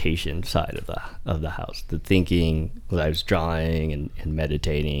meditation side of the house, the thinking. I was drawing and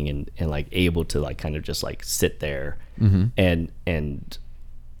meditating and like able to like kind of just like sit there and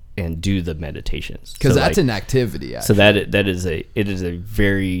do the meditations, Because So, that's like, an activity. so Actually. that is a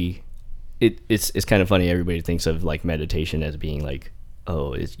very it's kind of funny. Everybody thinks of like meditation as being like,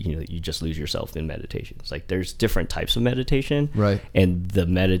 oh, it's, you know, you just lose yourself in meditation. It's like there's different types of meditation, Right. And the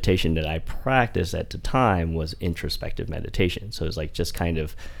meditation that I practiced at the time was introspective meditation. So it's like just kind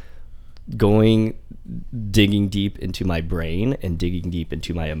of digging deep into my brain and digging deep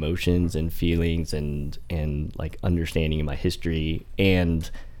into my emotions and feelings and like understanding my history and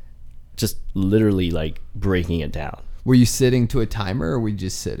just literally like breaking it down. Were you sitting to a timer, or were you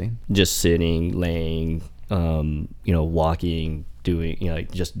just sitting? Just sitting, laying, walking, doing,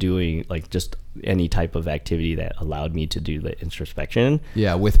 like just doing like just any type of activity that allowed me to do the introspection.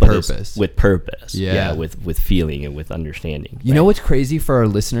 Yeah, with But it's purpose. with purpose. Yeah. With feeling and with understanding. You know what's crazy for our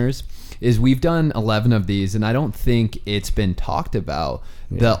listeners is we've done 11 of these, and I don't think it's been talked about,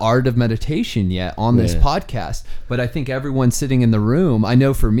 the art of meditation, yet on this Yeah. podcast. But I think everyone sitting in the room, I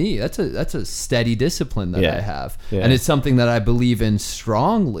know for me, that's a steady discipline that Yeah. I have. Yeah. And it's something that I believe in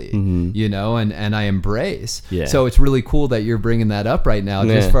strongly, you know, and I embrace. Yeah. So it's really cool that you're bringing that up right now,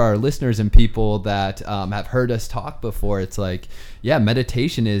 just Yeah. for our listeners and people that have heard us talk before. It's like, yeah,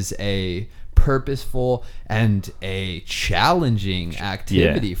 meditation is a purposeful and a challenging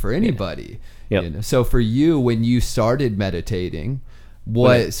activity for anybody. Yep. You know? So for you, when you started meditating,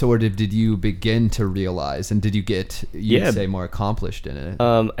 what sort of did you begin to realize, and did you get, you'd say, more accomplished in it?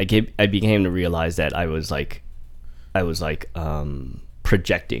 I began to realize that I was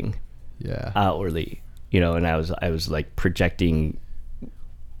projecting Yeah. outwardly, you know, and I was like projecting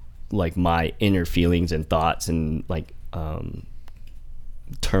like my inner feelings and thoughts and like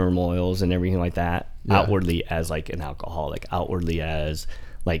turmoils and everything like that outwardly as like an alcoholic, outwardly as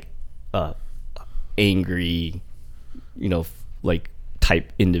like angry, you know, like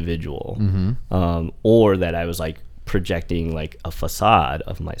type individual, or that I was like projecting like a facade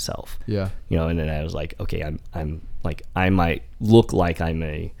of myself. Yeah. You know, and then I was like, okay, I'm like, I might look like I'm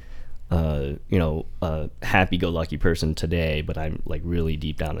a happy-go-lucky person today, but I'm like really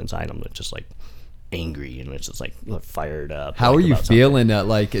deep down inside, I'm just like angry and it's just like fired up. How like, are you about something. feeling?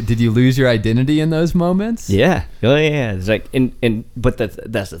 Like, did you lose your identity in those moments? Yeah. Oh yeah. It's like, but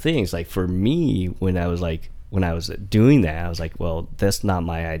that's the thing. It's like for me, when I was doing that, I was like, well, that's not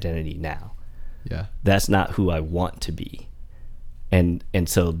my identity now. Yeah. That's not who I want to be. And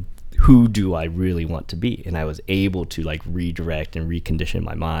so who do I really want to be? And I was able to like redirect and recondition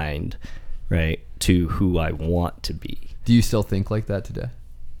my mind, right, to who I want to be. Do you still think like that today?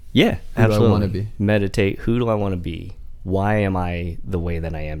 Yeah, Who do I absolutely. wanna be? Meditate. Who do I want to be? Why am I the way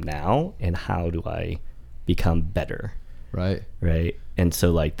that I am now? And how do I become better? Right. Right. And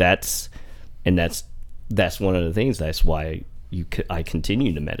so like that's one of the things. That's why I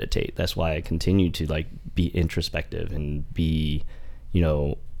continue to meditate. That's why I continue to like be introspective and be, you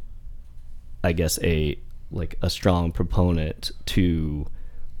know, I guess a strong proponent to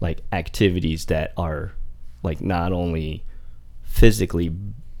like activities that are like not only physically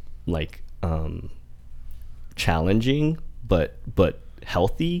like challenging but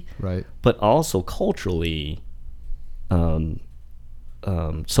healthy, Right. but also culturally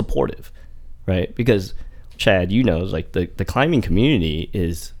supportive, right? Because Chad, you know, like the climbing community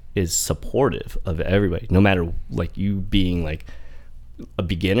is supportive of everybody, no matter like you being like a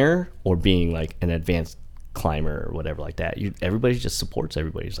beginner or being like an advanced climber or whatever like that. Everybody just supports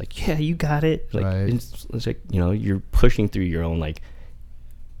everybody. It's like, yeah, you got it. Like Right. it's like, you know, you're pushing through your own like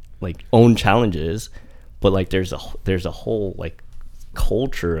own challenges, but like there's a whole like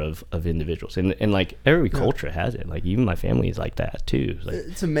culture of individuals, and like every culture has it. Like even my family is like that too. It's like,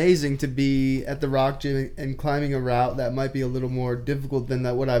 It's amazing to be at the Rock Gym and climbing a route that might be a little more difficult than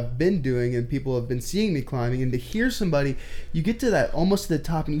what I've been doing and people have been seeing me climbing. And to hear somebody, you get to that almost to the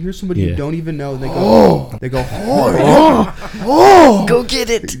top and you hear somebody you don't even know. And they go, go get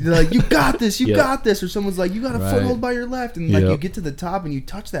it. They're like, you got this, you got this. Or someone's like, you got a foothold by your left. And like you get to the top and you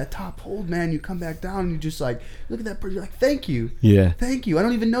touch that top hold, man. You come back down and you just like, look at that person. You're like, thank you. Yeah. Thank you. I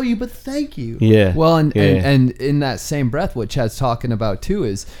don't even know you, but thank you. Yeah. Well, and in that same breath, what Chad's talking about too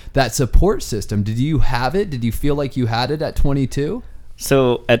is that support system. Did you have it? Did you feel like you had it at 22?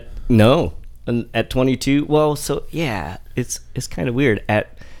 So at 22, well, so yeah, it's kind of weird.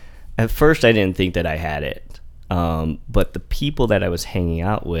 At first, I didn't think that I had it, but the people that I was hanging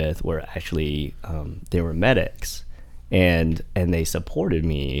out with were actually they were medics, and they supported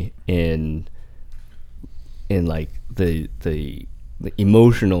me in like the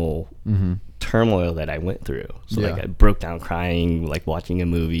emotional turmoil that I went through. So like I broke down crying, like watching a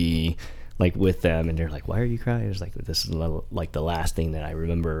movie, like with them, and they're like, "Why are you crying?" It's like, this is like the last thing that I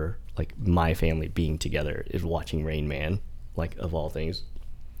remember, like my family being together, is watching Rain Man, like of all things.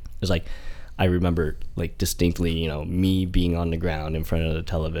 It's like I remember like distinctly, you know, me being on the ground in front of the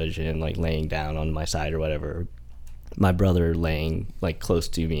television, like laying down on my side or whatever, my brother laying like close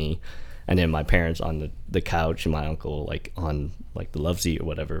to me, and then my parents on the couch and my uncle like on like the love seat or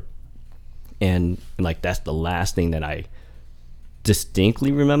whatever. And like that's the last thing that I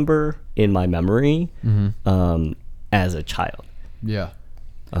distinctly remember in my memory as a child. Yeah.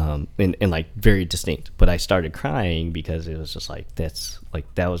 And like very distinct. But I started crying because it was just like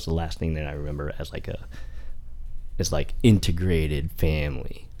that was the last thing that I remember as like integrated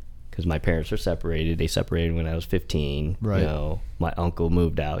family. Because my parents are separated. They separated when I was 15. Right. You know, my uncle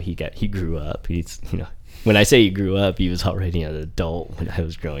moved out. He grew up. He's, you know, when I say he grew up, he was already an adult when I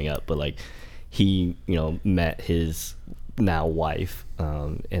was growing up. But like he, you know, met his now wife,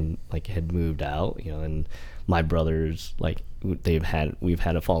 and like had moved out. You know, and my brothers, like we've had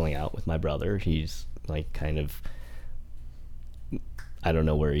a falling out with my brother. He's like kind of, I don't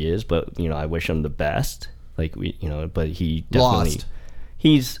know where he is, but you know, I wish him the best. Like we, you know, but he definitely lost.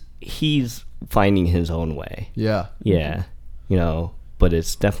 He's finding his own way. Yeah. Yeah. You know, but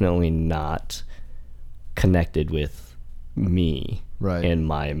it's definitely not connected with me and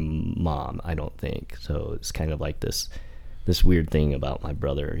my mom, I don't think. So it's kind of like this weird thing about my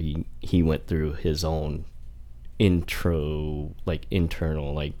brother. He went through his own internal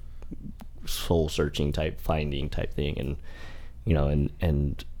like soul searching type finding type thing, and you know,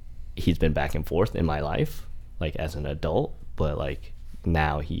 and he's been back and forth in my life like as an adult, but like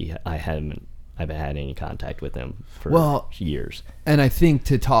now I haven't had any contact with him for years. And I think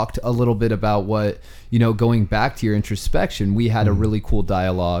to talk a little bit about what, you know, going back to your introspection, we had a really cool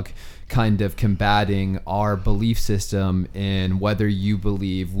dialogue kind of combating our belief system in whether you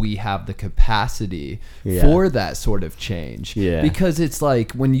believe we have the capacity for that sort of change. Yeah. Because it's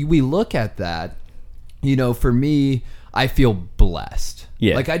like when we look at that, you know, for me, I feel blessed.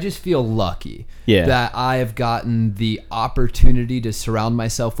 Yeah. Like I just feel lucky that I have gotten the opportunity to surround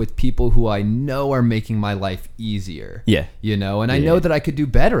myself with people who I know are making my life easier. Yeah. You know, and I know that I could do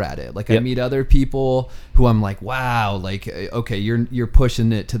better at it. Like I meet other people who I'm like, wow, like, okay, you're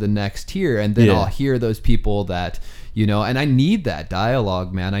pushing it to the next tier. And then I'll hear those people that, you know, and I need that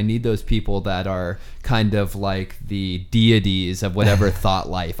dialogue, man. I need those people that are kind of like the deities of whatever thought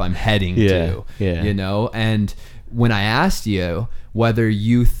life I'm heading to, you know? And when I asked you whether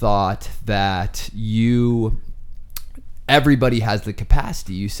you thought that everybody has the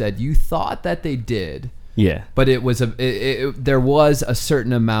capacity, you said you thought that they did. Yeah. But it was there was a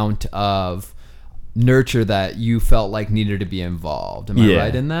certain amount of nurture that you felt like needed to be involved. Am I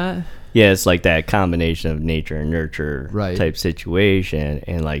right in that? Yeah, it's like that combination of nature and nurture type situation,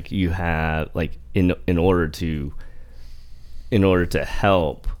 and like you have like in order to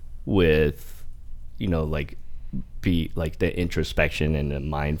help with, you know, like be like the introspection and the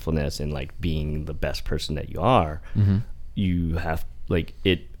mindfulness and like being the best person that you are, you have like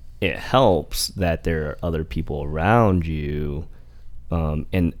it helps that there are other people around you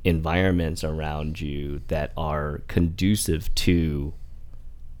and environments around you that are conducive to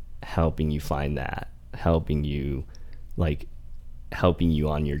helping you find that, helping you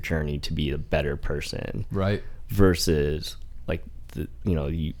on your journey to be a better person, right? Versus like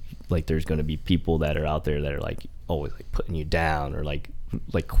there's going to be people that are out there that are like always like putting you down or like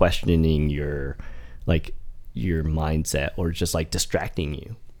questioning your mindset, or just like distracting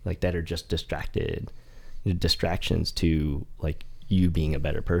you, like that are just distractions to like you being a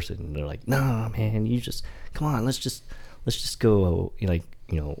better person. And they're like, no man, you just come on, let's let's just go, like,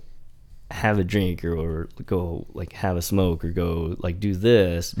 have a drink or go like have a smoke or go like do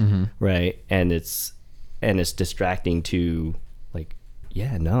this, right? And it's distracting to like,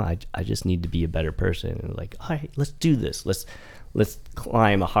 yeah, no, I just need to be a better person, and like, all right, let's do this. Let's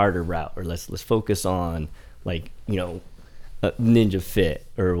climb a harder route, or let's focus on like, Ninja Fit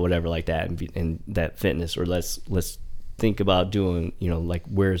or whatever like that, and that fitness, or let's think about doing, like,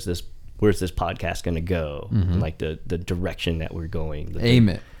 where's this podcast going to go, and like the direction that we're going. Aim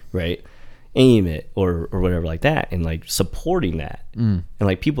it. Right? Aim it, or whatever like that, and like supporting that, and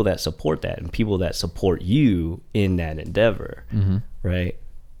like people that support that, and people that support you in that endeavor, right?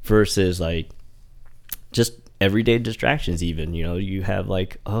 Versus like just everyday distractions. Even, you have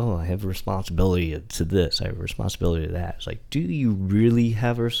like, oh, I have a responsibility to this, I have a responsibility to that. It's like, do you really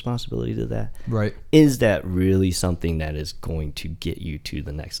have a responsibility to that? Right. Is that really something that is going to get you to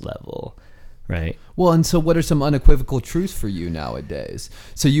the next level? Right. Well, and so what are some unequivocal truths for you nowadays?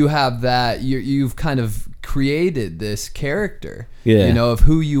 So you have that, you've kind of created this character, of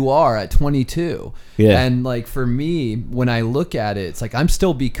who you are at 22. Yeah. And like for me, when I look at it, it's like I'm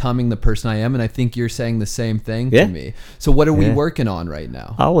still becoming the person I am, and I think you're saying the same thing to me. So what are we working on right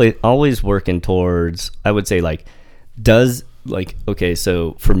now? Always working towards, I would say, like, okay,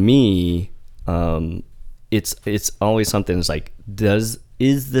 so for me, it's always something that's like,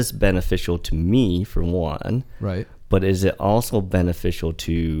 is this beneficial to me, for one? Right. But is it also beneficial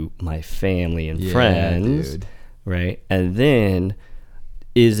to my family and friends? Dude. Right. And then,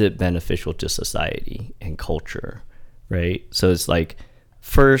 is it beneficial to society and culture? Right. So it's like,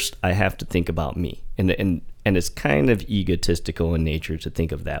 first I have to think about me, and it's kind of egotistical in nature to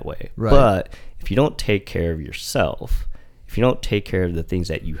think of that way. Right. But if you don't take care of yourself, if you don't take care of the things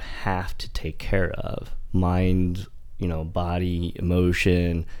that you have to take care of, mind, body,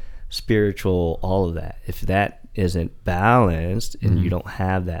 emotion, spiritual, all of that, if that isn't balanced, and you don't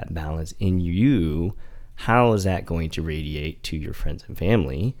have that balance in you, how is that going to radiate to your friends and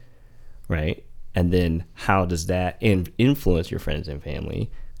family, right? And then how does that influence your friends and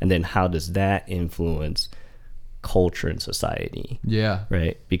family? And then how does that influence culture and society? Yeah.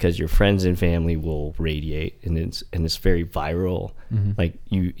 Right? Because your friends and family will radiate, and it's very viral. Like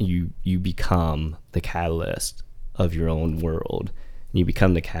you become the catalyst of your own world, and you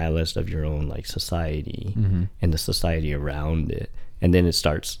become the catalyst of your own like society, and the society around it, and then it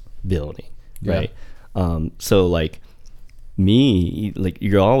starts building, right? So like me, like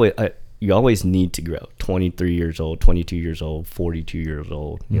you always need to grow. 23 years old, 22 years old, 42 years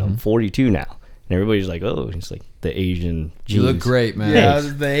old, I'm 42 now, and everybody's like, oh, he's like the Asian genes. You look great, man. Yeah,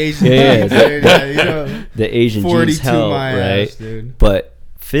 the Asian genes, dude. Yeah, the Asian genes help, right? Ass, dude. But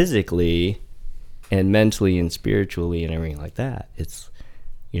physically and mentally and spiritually and everything like that, it's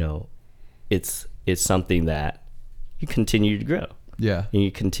something that you continue to grow. Yeah. And you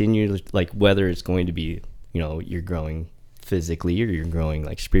continue, like, whether it's going to be, you're growing physically, or you're growing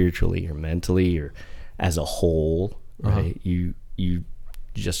like spiritually or mentally or as a whole, right? You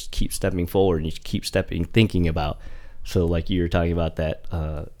just keep stepping forward, and you keep thinking about, so like you were talking about that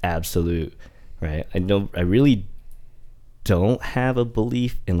absolute, right? I really don't have a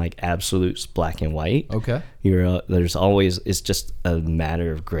belief in like absolutes, black and white. Okay. There's always, it's just a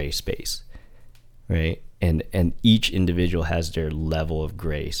matter of gray space, right? And each individual has their level of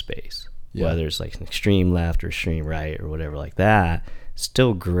gray space, whether it's like an extreme left or extreme right or whatever like that.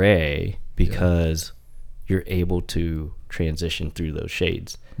 Still gray, because you're able to transition through those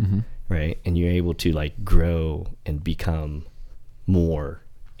shades, right? And you're able to like grow and become more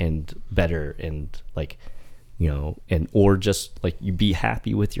and better, and like, and or just like you be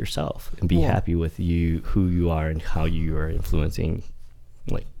happy with yourself and be happy with who you are and how you are influencing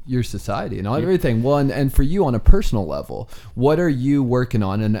like your society and everything. Well, and for you on a personal level, what are you working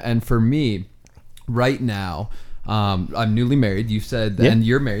on? And for me right now, I'm newly married. You said, and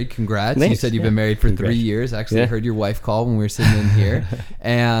you're married. Congrats. Thanks. You said you've been married for 3 years. Actually, I heard your wife call when we were sitting in here,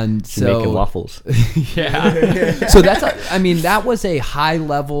 and so making waffles. So that was a high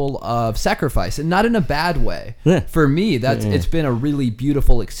level of sacrifice, and not in a bad way. For me, it's been a really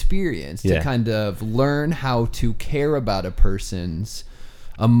beautiful experience to kind of learn how to care about a person's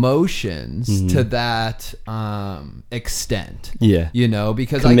emotions to that extent,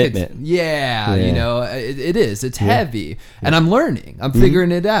 because commitment. It's heavy, and I'm learning, I'm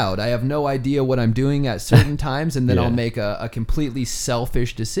figuring it out. I have no idea what I'm doing at certain times, and then I'll make a completely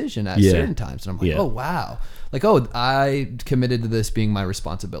selfish decision at certain times, and I'm like, oh wow, like, oh, I committed to this being my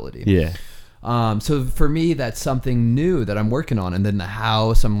responsibility. So for me, that's something new that I'm working on. And then the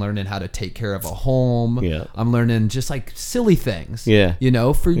house, I'm learning how to take care of a home. I'm learning just like silly things.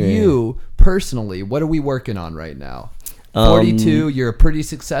 For you personally, what are we working on right now? 42, you're a pretty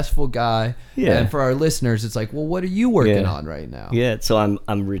successful guy. Yeah. And for our listeners, it's like, well, what are you working on right now? Yeah, so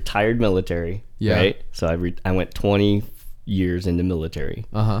I'm retired military, Yeah. right? So I went 20 years in the military.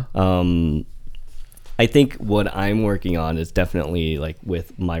 I think what I'm working on is definitely like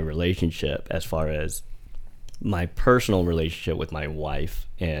with my relationship, as far as my personal relationship with my wife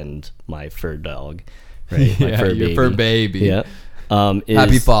and my fur dog, right? My Yeah, your fur baby. Yeah.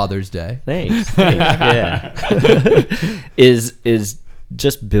 Happy Father's Day. Thanks. Yeah. is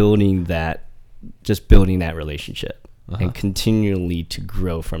just building that relationship and continually to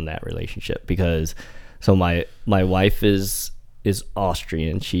grow from that relationship, because so my wife is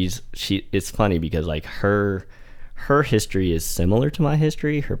Austrian. It's funny because like her history is similar to my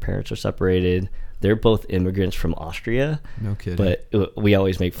history. Her parents are separated. They're both immigrants from Austria. No kidding. But we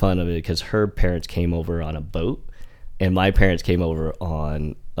always make fun of it because her parents came over on a boat and my parents came over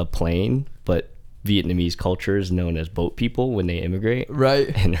on a plane, but Vietnamese culture is known as boat people when they immigrate.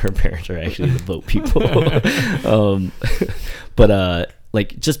 Right. And her parents are actually the boat people. But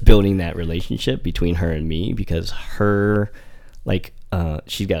like just building that relationship between her and me, because her, like,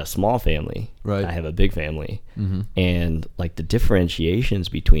 she's got a small family. Right. I have a big family. And like the differentiations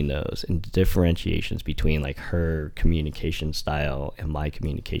between those, and the differentiations between like her communication style and my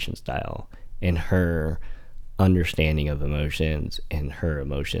communication style, and her understanding of emotions and her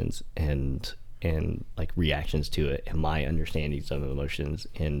emotions and like reactions to it, and my understandings of emotions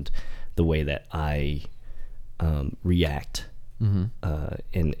and the way that I react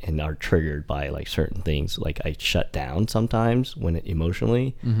and are triggered by like certain things. Like I shut down sometimes when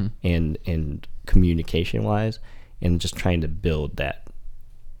emotionally and communication wise, and just trying to build that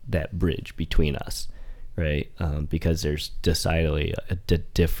bridge between us, right? Because there's decidedly a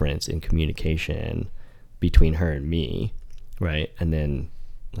difference in communication between her and me, right? And then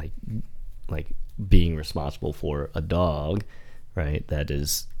like being responsible for a dog, right? That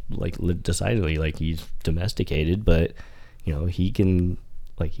is like decidedly like he's domesticated, but you know, he can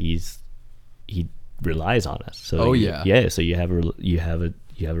like he relies on us. So so you have a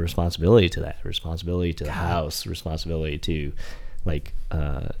responsibility to that, responsibility to the house, responsibility to like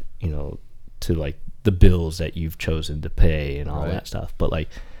you know, to like the bills that you've chosen to pay and all that stuff. But like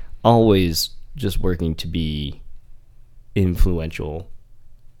always just working to be influential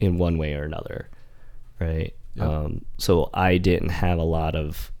in one way or another, right? So I didn't have a lot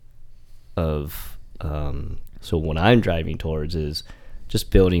of so what I'm driving towards is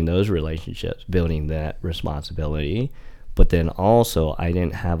just building those relationships, building that responsibility. But then also I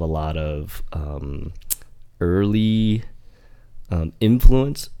didn't have a lot of early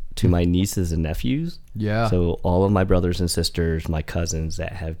influence to my nieces and nephews. Yeah. So all of my brothers and sisters, my cousins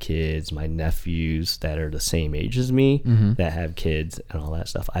that have kids, my nephews that are the same age as me that have kids and all that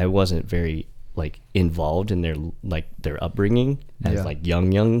stuff. I wasn't very like involved in their upbringing as like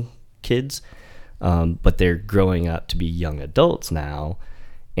young kids. But they're growing up to be young adults now,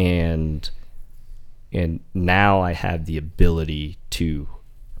 and now I have the ability to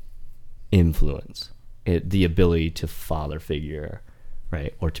influence it, the ability to father figure,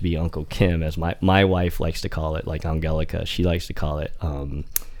 right? Or to be Uncle Kim, as my wife likes to call it, like Angelica, she likes to call it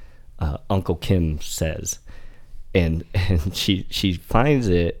Uncle Kim says, and she finds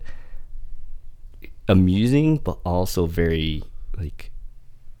it amusing, but also very like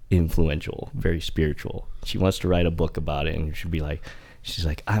influential, very spiritual. She wants to write a book about it, and she'd be like, she's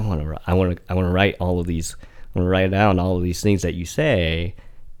like, I want to write all of these, I want to write down all of these things that you say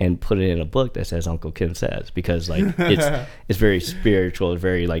and put it in a book that says Uncle Kim says, because like it's very spiritual, it's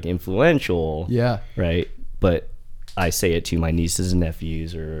very like influential, right? But I say it to my nieces and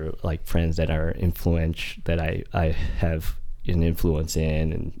nephews, or like friends that are influential, that I have an influence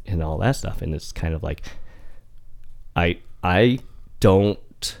in, and all that stuff. And it's kind of like I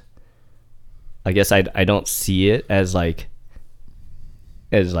guess I don't see it as like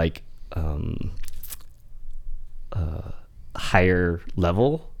higher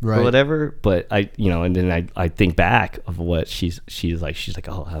level or whatever, but and then I think back of what she's like,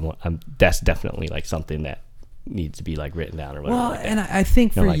 oh, that's definitely like something that needs to be like written down or whatever. Well, and I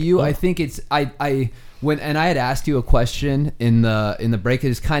think for you, I think it's when I had asked you a question in the break. It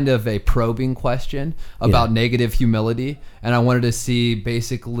is kind of a probing question about negative humility, and I wanted to see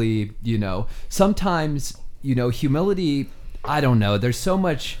basically, sometimes humility. I don't know. There's so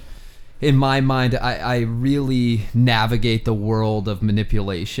much. in my mind, I really navigate the world of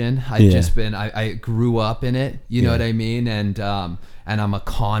manipulation. I grew up in it, you know what I mean? And I'm a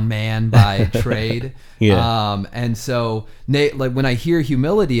con man by trade. And so like when I hear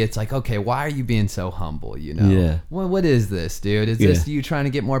humility, it's like, okay, why are you being so humble? You know, what is this, dude? Is this you trying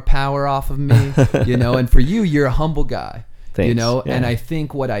to get more power off of me? You know, and for you're a humble guy. Thanks. You know, and I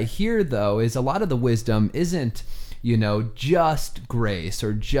think what I hear though is a lot of the wisdom isn't, you know, just grace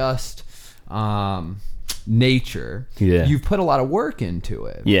or just nature. You've put a lot of work into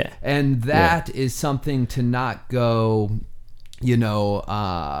it. And that is something to not go, you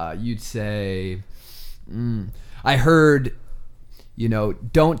know, you'd say, I heard, you know,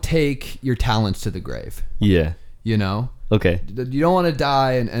 don't take your talents to the grave. You know? Okay. You don't want to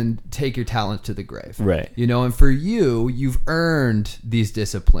die and take your talents to the grave. Right. You know, and for you've earned these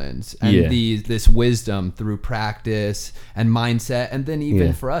disciplines and this wisdom through practice and mindset. And then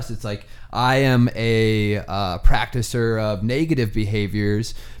even for us, it's like, I am a practicer of negative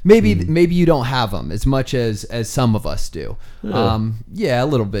behaviors. Maybe you don't have them as much as some of us do. A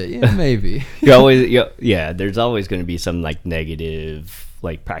little bit. Yeah, maybe. There's always going to be some like negative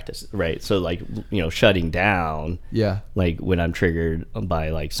like practice, right? So like, you know, shutting down, like when I'm triggered by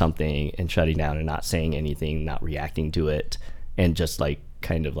like something and shutting down and not saying anything, not reacting to it, and just like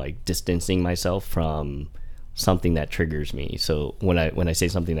kind of like distancing myself from something that triggers me. So when I say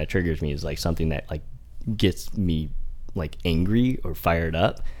something that triggers me is like something that like gets me like angry or fired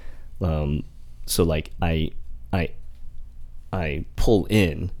up. So like I pull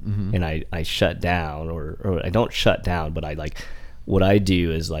in and I shut down or I don't shut down, but I like, what I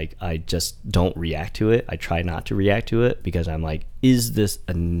do is like I just don't react to it. I try not to react to it because I'm like, is this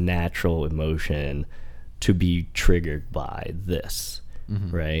a natural emotion to be triggered by this,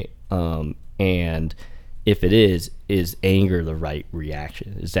 right? And if it is anger the right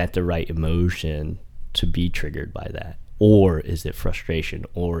reaction? Is that the right emotion to be triggered by that? Or is it frustration?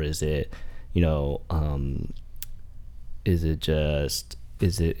 Or is it, you know, is it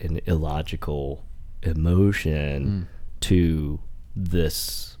an illogical emotion to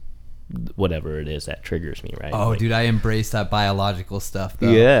this, whatever it is that triggers me, right? Oh, like, dude, I embrace that biological stuff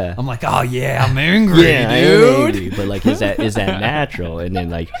though. Yeah. I'm like, oh yeah, I'm angry, dude. I am angry, but like, is that natural? And then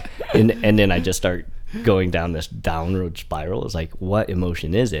like, and then I just start going down this downward spiral. It's like, what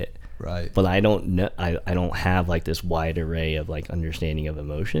emotion is it? Right. But I don't know. I don't have like this wide array of like understanding of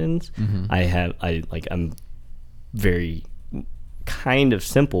emotions. I'm very kind of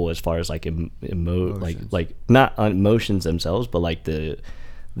simple as far as like like not emotions themselves, but like the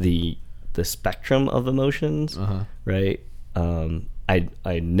spectrum of emotions, right?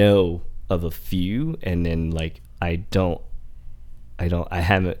 I know of a few, and then like I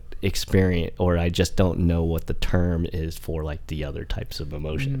haven't experienced, or I just don't know what the term is for like the other types of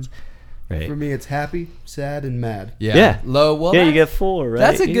emotions. Right. For me, it's happy, sad, and mad. Low. Well, you get 4, right?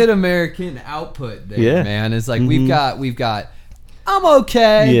 That's a good American output there, man. It's like we've got I'm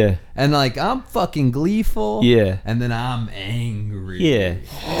okay. Yeah. And like I'm fucking gleeful. Yeah. And then I'm angry. Yeah.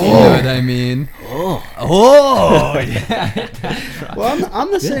 You know what I mean? Yeah. Well,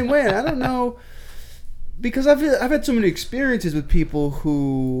 I'm the same way, and I don't know, because I've had so many experiences with people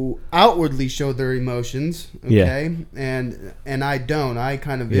who outwardly show their emotions, okay, and I don't. I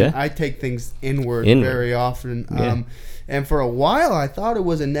kind of I take things inward very often. And for a while, I thought it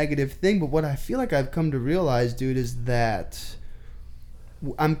was a negative thing, but what I feel like I've come to realize, dude, is that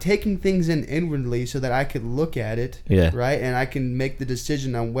I'm taking things in inwardly so that I could look at it, right? And I can make the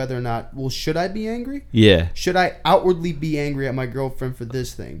decision on whether or not, well, should I be angry? Yeah. Should I outwardly be angry at my girlfriend for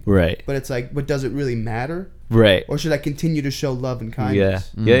this thing? Right. But it's like, but does it really matter? Right. Or should I continue to show love and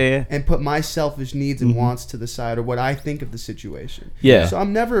kindness? Yeah. And put my selfish needs and wants to the side, or what I think of the situation. Yeah. So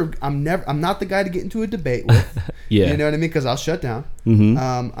I'm not the guy to get into a debate with. You know what I mean? Because I'll shut down.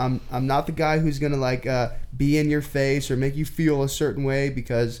 I'm not the guy who's gonna like be in your face or make you feel a certain way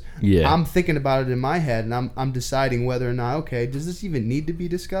because I'm thinking about it in my head and I'm deciding whether or not, okay, does this even need to be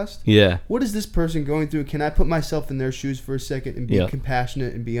discussed? Yeah. What is this person going through? Can I put myself in their shoes for a second and be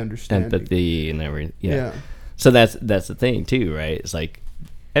compassionate and be understanding? Empathy and everything. Yeah. So that's the thing too, right? It's like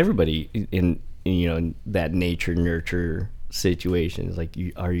everybody in that nature nurture situation is like,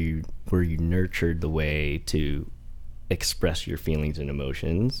 were you nurtured the way to express your feelings and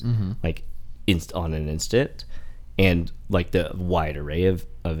emotions like on an instant, and like the wide array of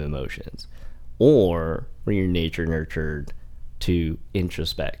emotions, or were your nature nurtured to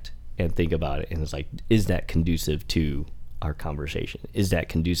introspect and think about it, and it's like, is that conducive to our conversation? Is that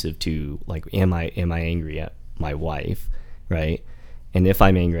conducive to like, am I angry at my wife, right? And if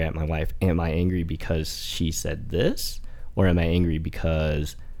I'm angry at my wife, am I angry because she said this, or am I angry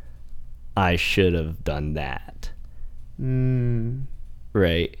because I should have done that.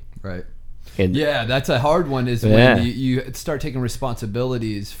 Right. Right. And Yeah, that's a hard one. Is Yeah. when you start taking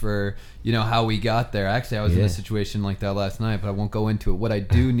responsibilities for how we got there. Actually, I was in Yeah. a situation like that last night, but I won't go into it. What I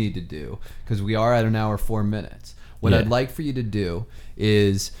do need to do, because we are at an hour 4 minutes. What Yeah. I'd like for you to do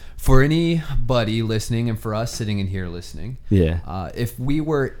is, for anybody listening and for us sitting in here listening, if we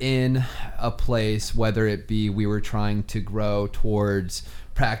were in a place, whether it be we were trying to grow towards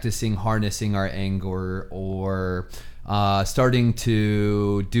practicing harnessing our anger, or starting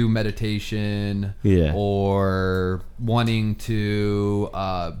to do meditation, or wanting to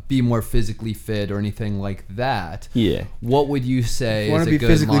be more physically fit or anything like that, what would you say If you want is to a be good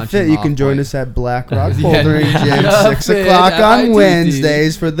physically launching fit, you off can join point? us at Black Rock Yeah. Bouldering Gym, Yeah, 6 fit o'clock at on ITC.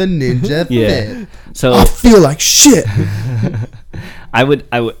 Wednesdays for the Ninja Fit. So I feel like shit.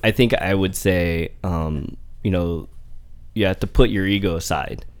 I think I would say, you have to put your ego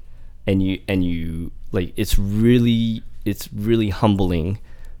aside, and you like, it's really humbling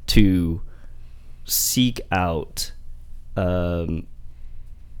to seek out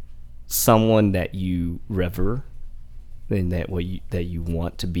someone that you revere and that you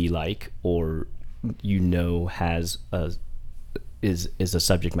want to be like, or has is a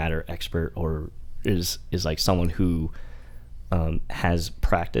subject matter expert, or is like someone who has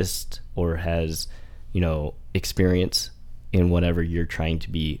practiced or has experience in whatever you're trying to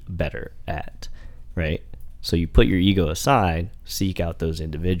be better at, right? So you put your ego aside, seek out those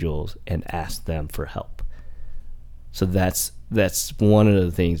individuals and ask them for help. So that's one of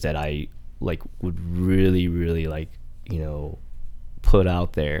the things that I would really put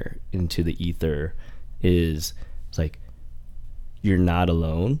out there into the ether, is it's like, you're not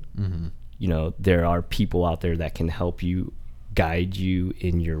alone. Mm-hmm. There are people out there that can help you, guide you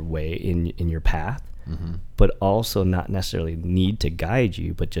in your way, in your path, Mm-hmm. but also not necessarily need to guide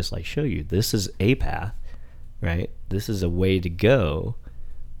you, but just show you this is a path, right? This is a way to go.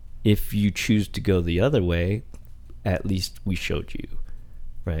 If you choose to go the other way, at least we showed you,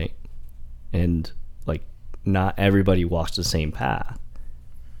 right? And not everybody walks the same path,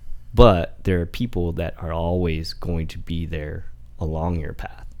 but there are people that are always going to be there along your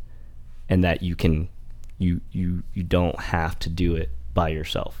path, and that you can, you don't have to do it by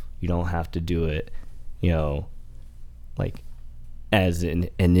yourself. You don't have to do it, as an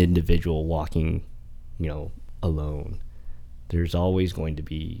individual walking, alone. There's always going to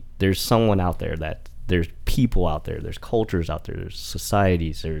be, there's someone out there, there's people out there, there's cultures out there, there's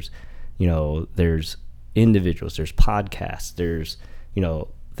societies, there's individuals, there's podcasts,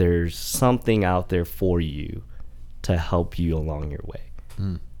 there's something out there for you to help you along your way.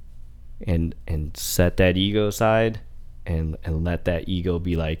 And set that ego aside, and let that ego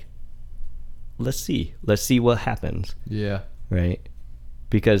be like, let's see what happens. Yeah. Right?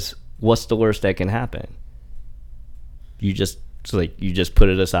 Because what's the worst that can happen? You just put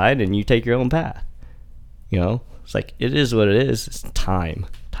it aside and you take your own path. It's like, it is what it is. It's time.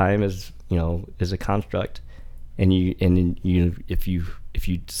 Time is a construct, and if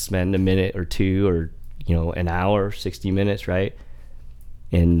you spend a minute or two, or an hour, 60 minutes, right,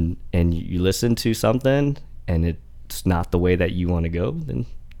 and you listen to something and it's not the way that you want to go, then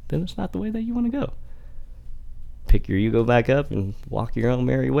it's not the way that you want to go. Pick your ego back up and walk your own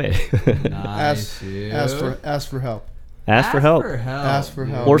merry way. Nice. Ask for help. Ask for help. Ask for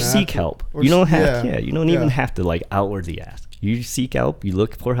help. Or man. seek help. Or You don't s- have yeah. you don't Yeah. even have to outwardly ask. You seek help, you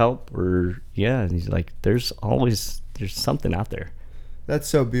look for help, or and he's like, there's something out there. That's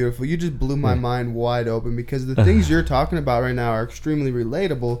so beautiful. You just blew my mind wide open, because the things you're talking about right now are extremely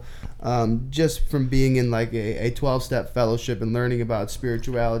relatable, just from being in a 12-step fellowship and learning about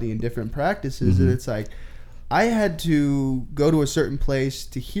spirituality and different practices. And it's like, I had to go to a certain place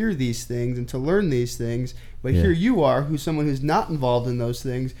to hear these things and to learn these things. But here you are, who's someone who's not involved in those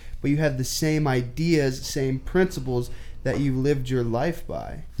things, but you have the same ideas, same principles that you lived your life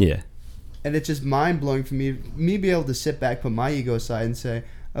by. Yeah. And it's just mind-blowing for me be able to sit back, put my ego aside and say,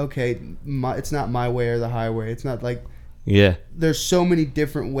 okay, it's not my way or the highway. It's not there's so many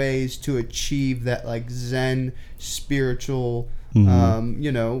different ways to achieve that Zen spiritual,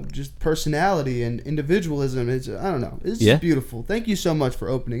 just personality and individualism. I don't know. It's just beautiful. Thank you so much for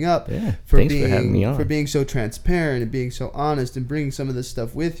opening up. Yeah. For Thanks for having me on. For being so transparent and being so honest and bringing some of this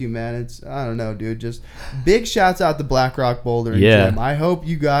stuff with you, man. I don't know, dude. Just big shouts out to Black Rock Bouldering Gym. I hope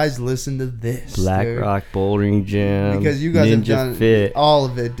you guys listen to this. Black dude. Rock Bouldering Gym. Because you guys have Ninja done Fit. all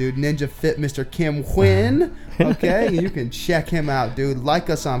of it, dude. Ninja Fit, Mr. Kim Huynh. Okay, you can check him out, dude. Like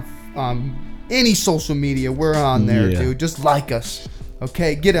us on any social media. We're on there, dude. Just like us.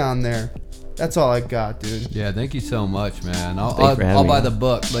 Okay, get on there. That's all I got, dude. Yeah, thank you so much, man. Thanks for having I'll me. buy the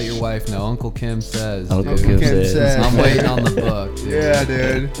book. Let your wife know. Uncle Kim says. Uncle dude. Kim Kim says. says. I'm waiting on the book. Dude. Yeah,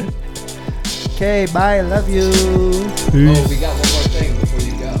 dude. Okay, bye. Love you. Oh, we got one more thing before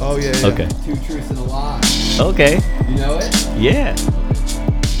you go. Oh yeah. Okay. 2 truths and a lie. Okay. You know it? Yeah.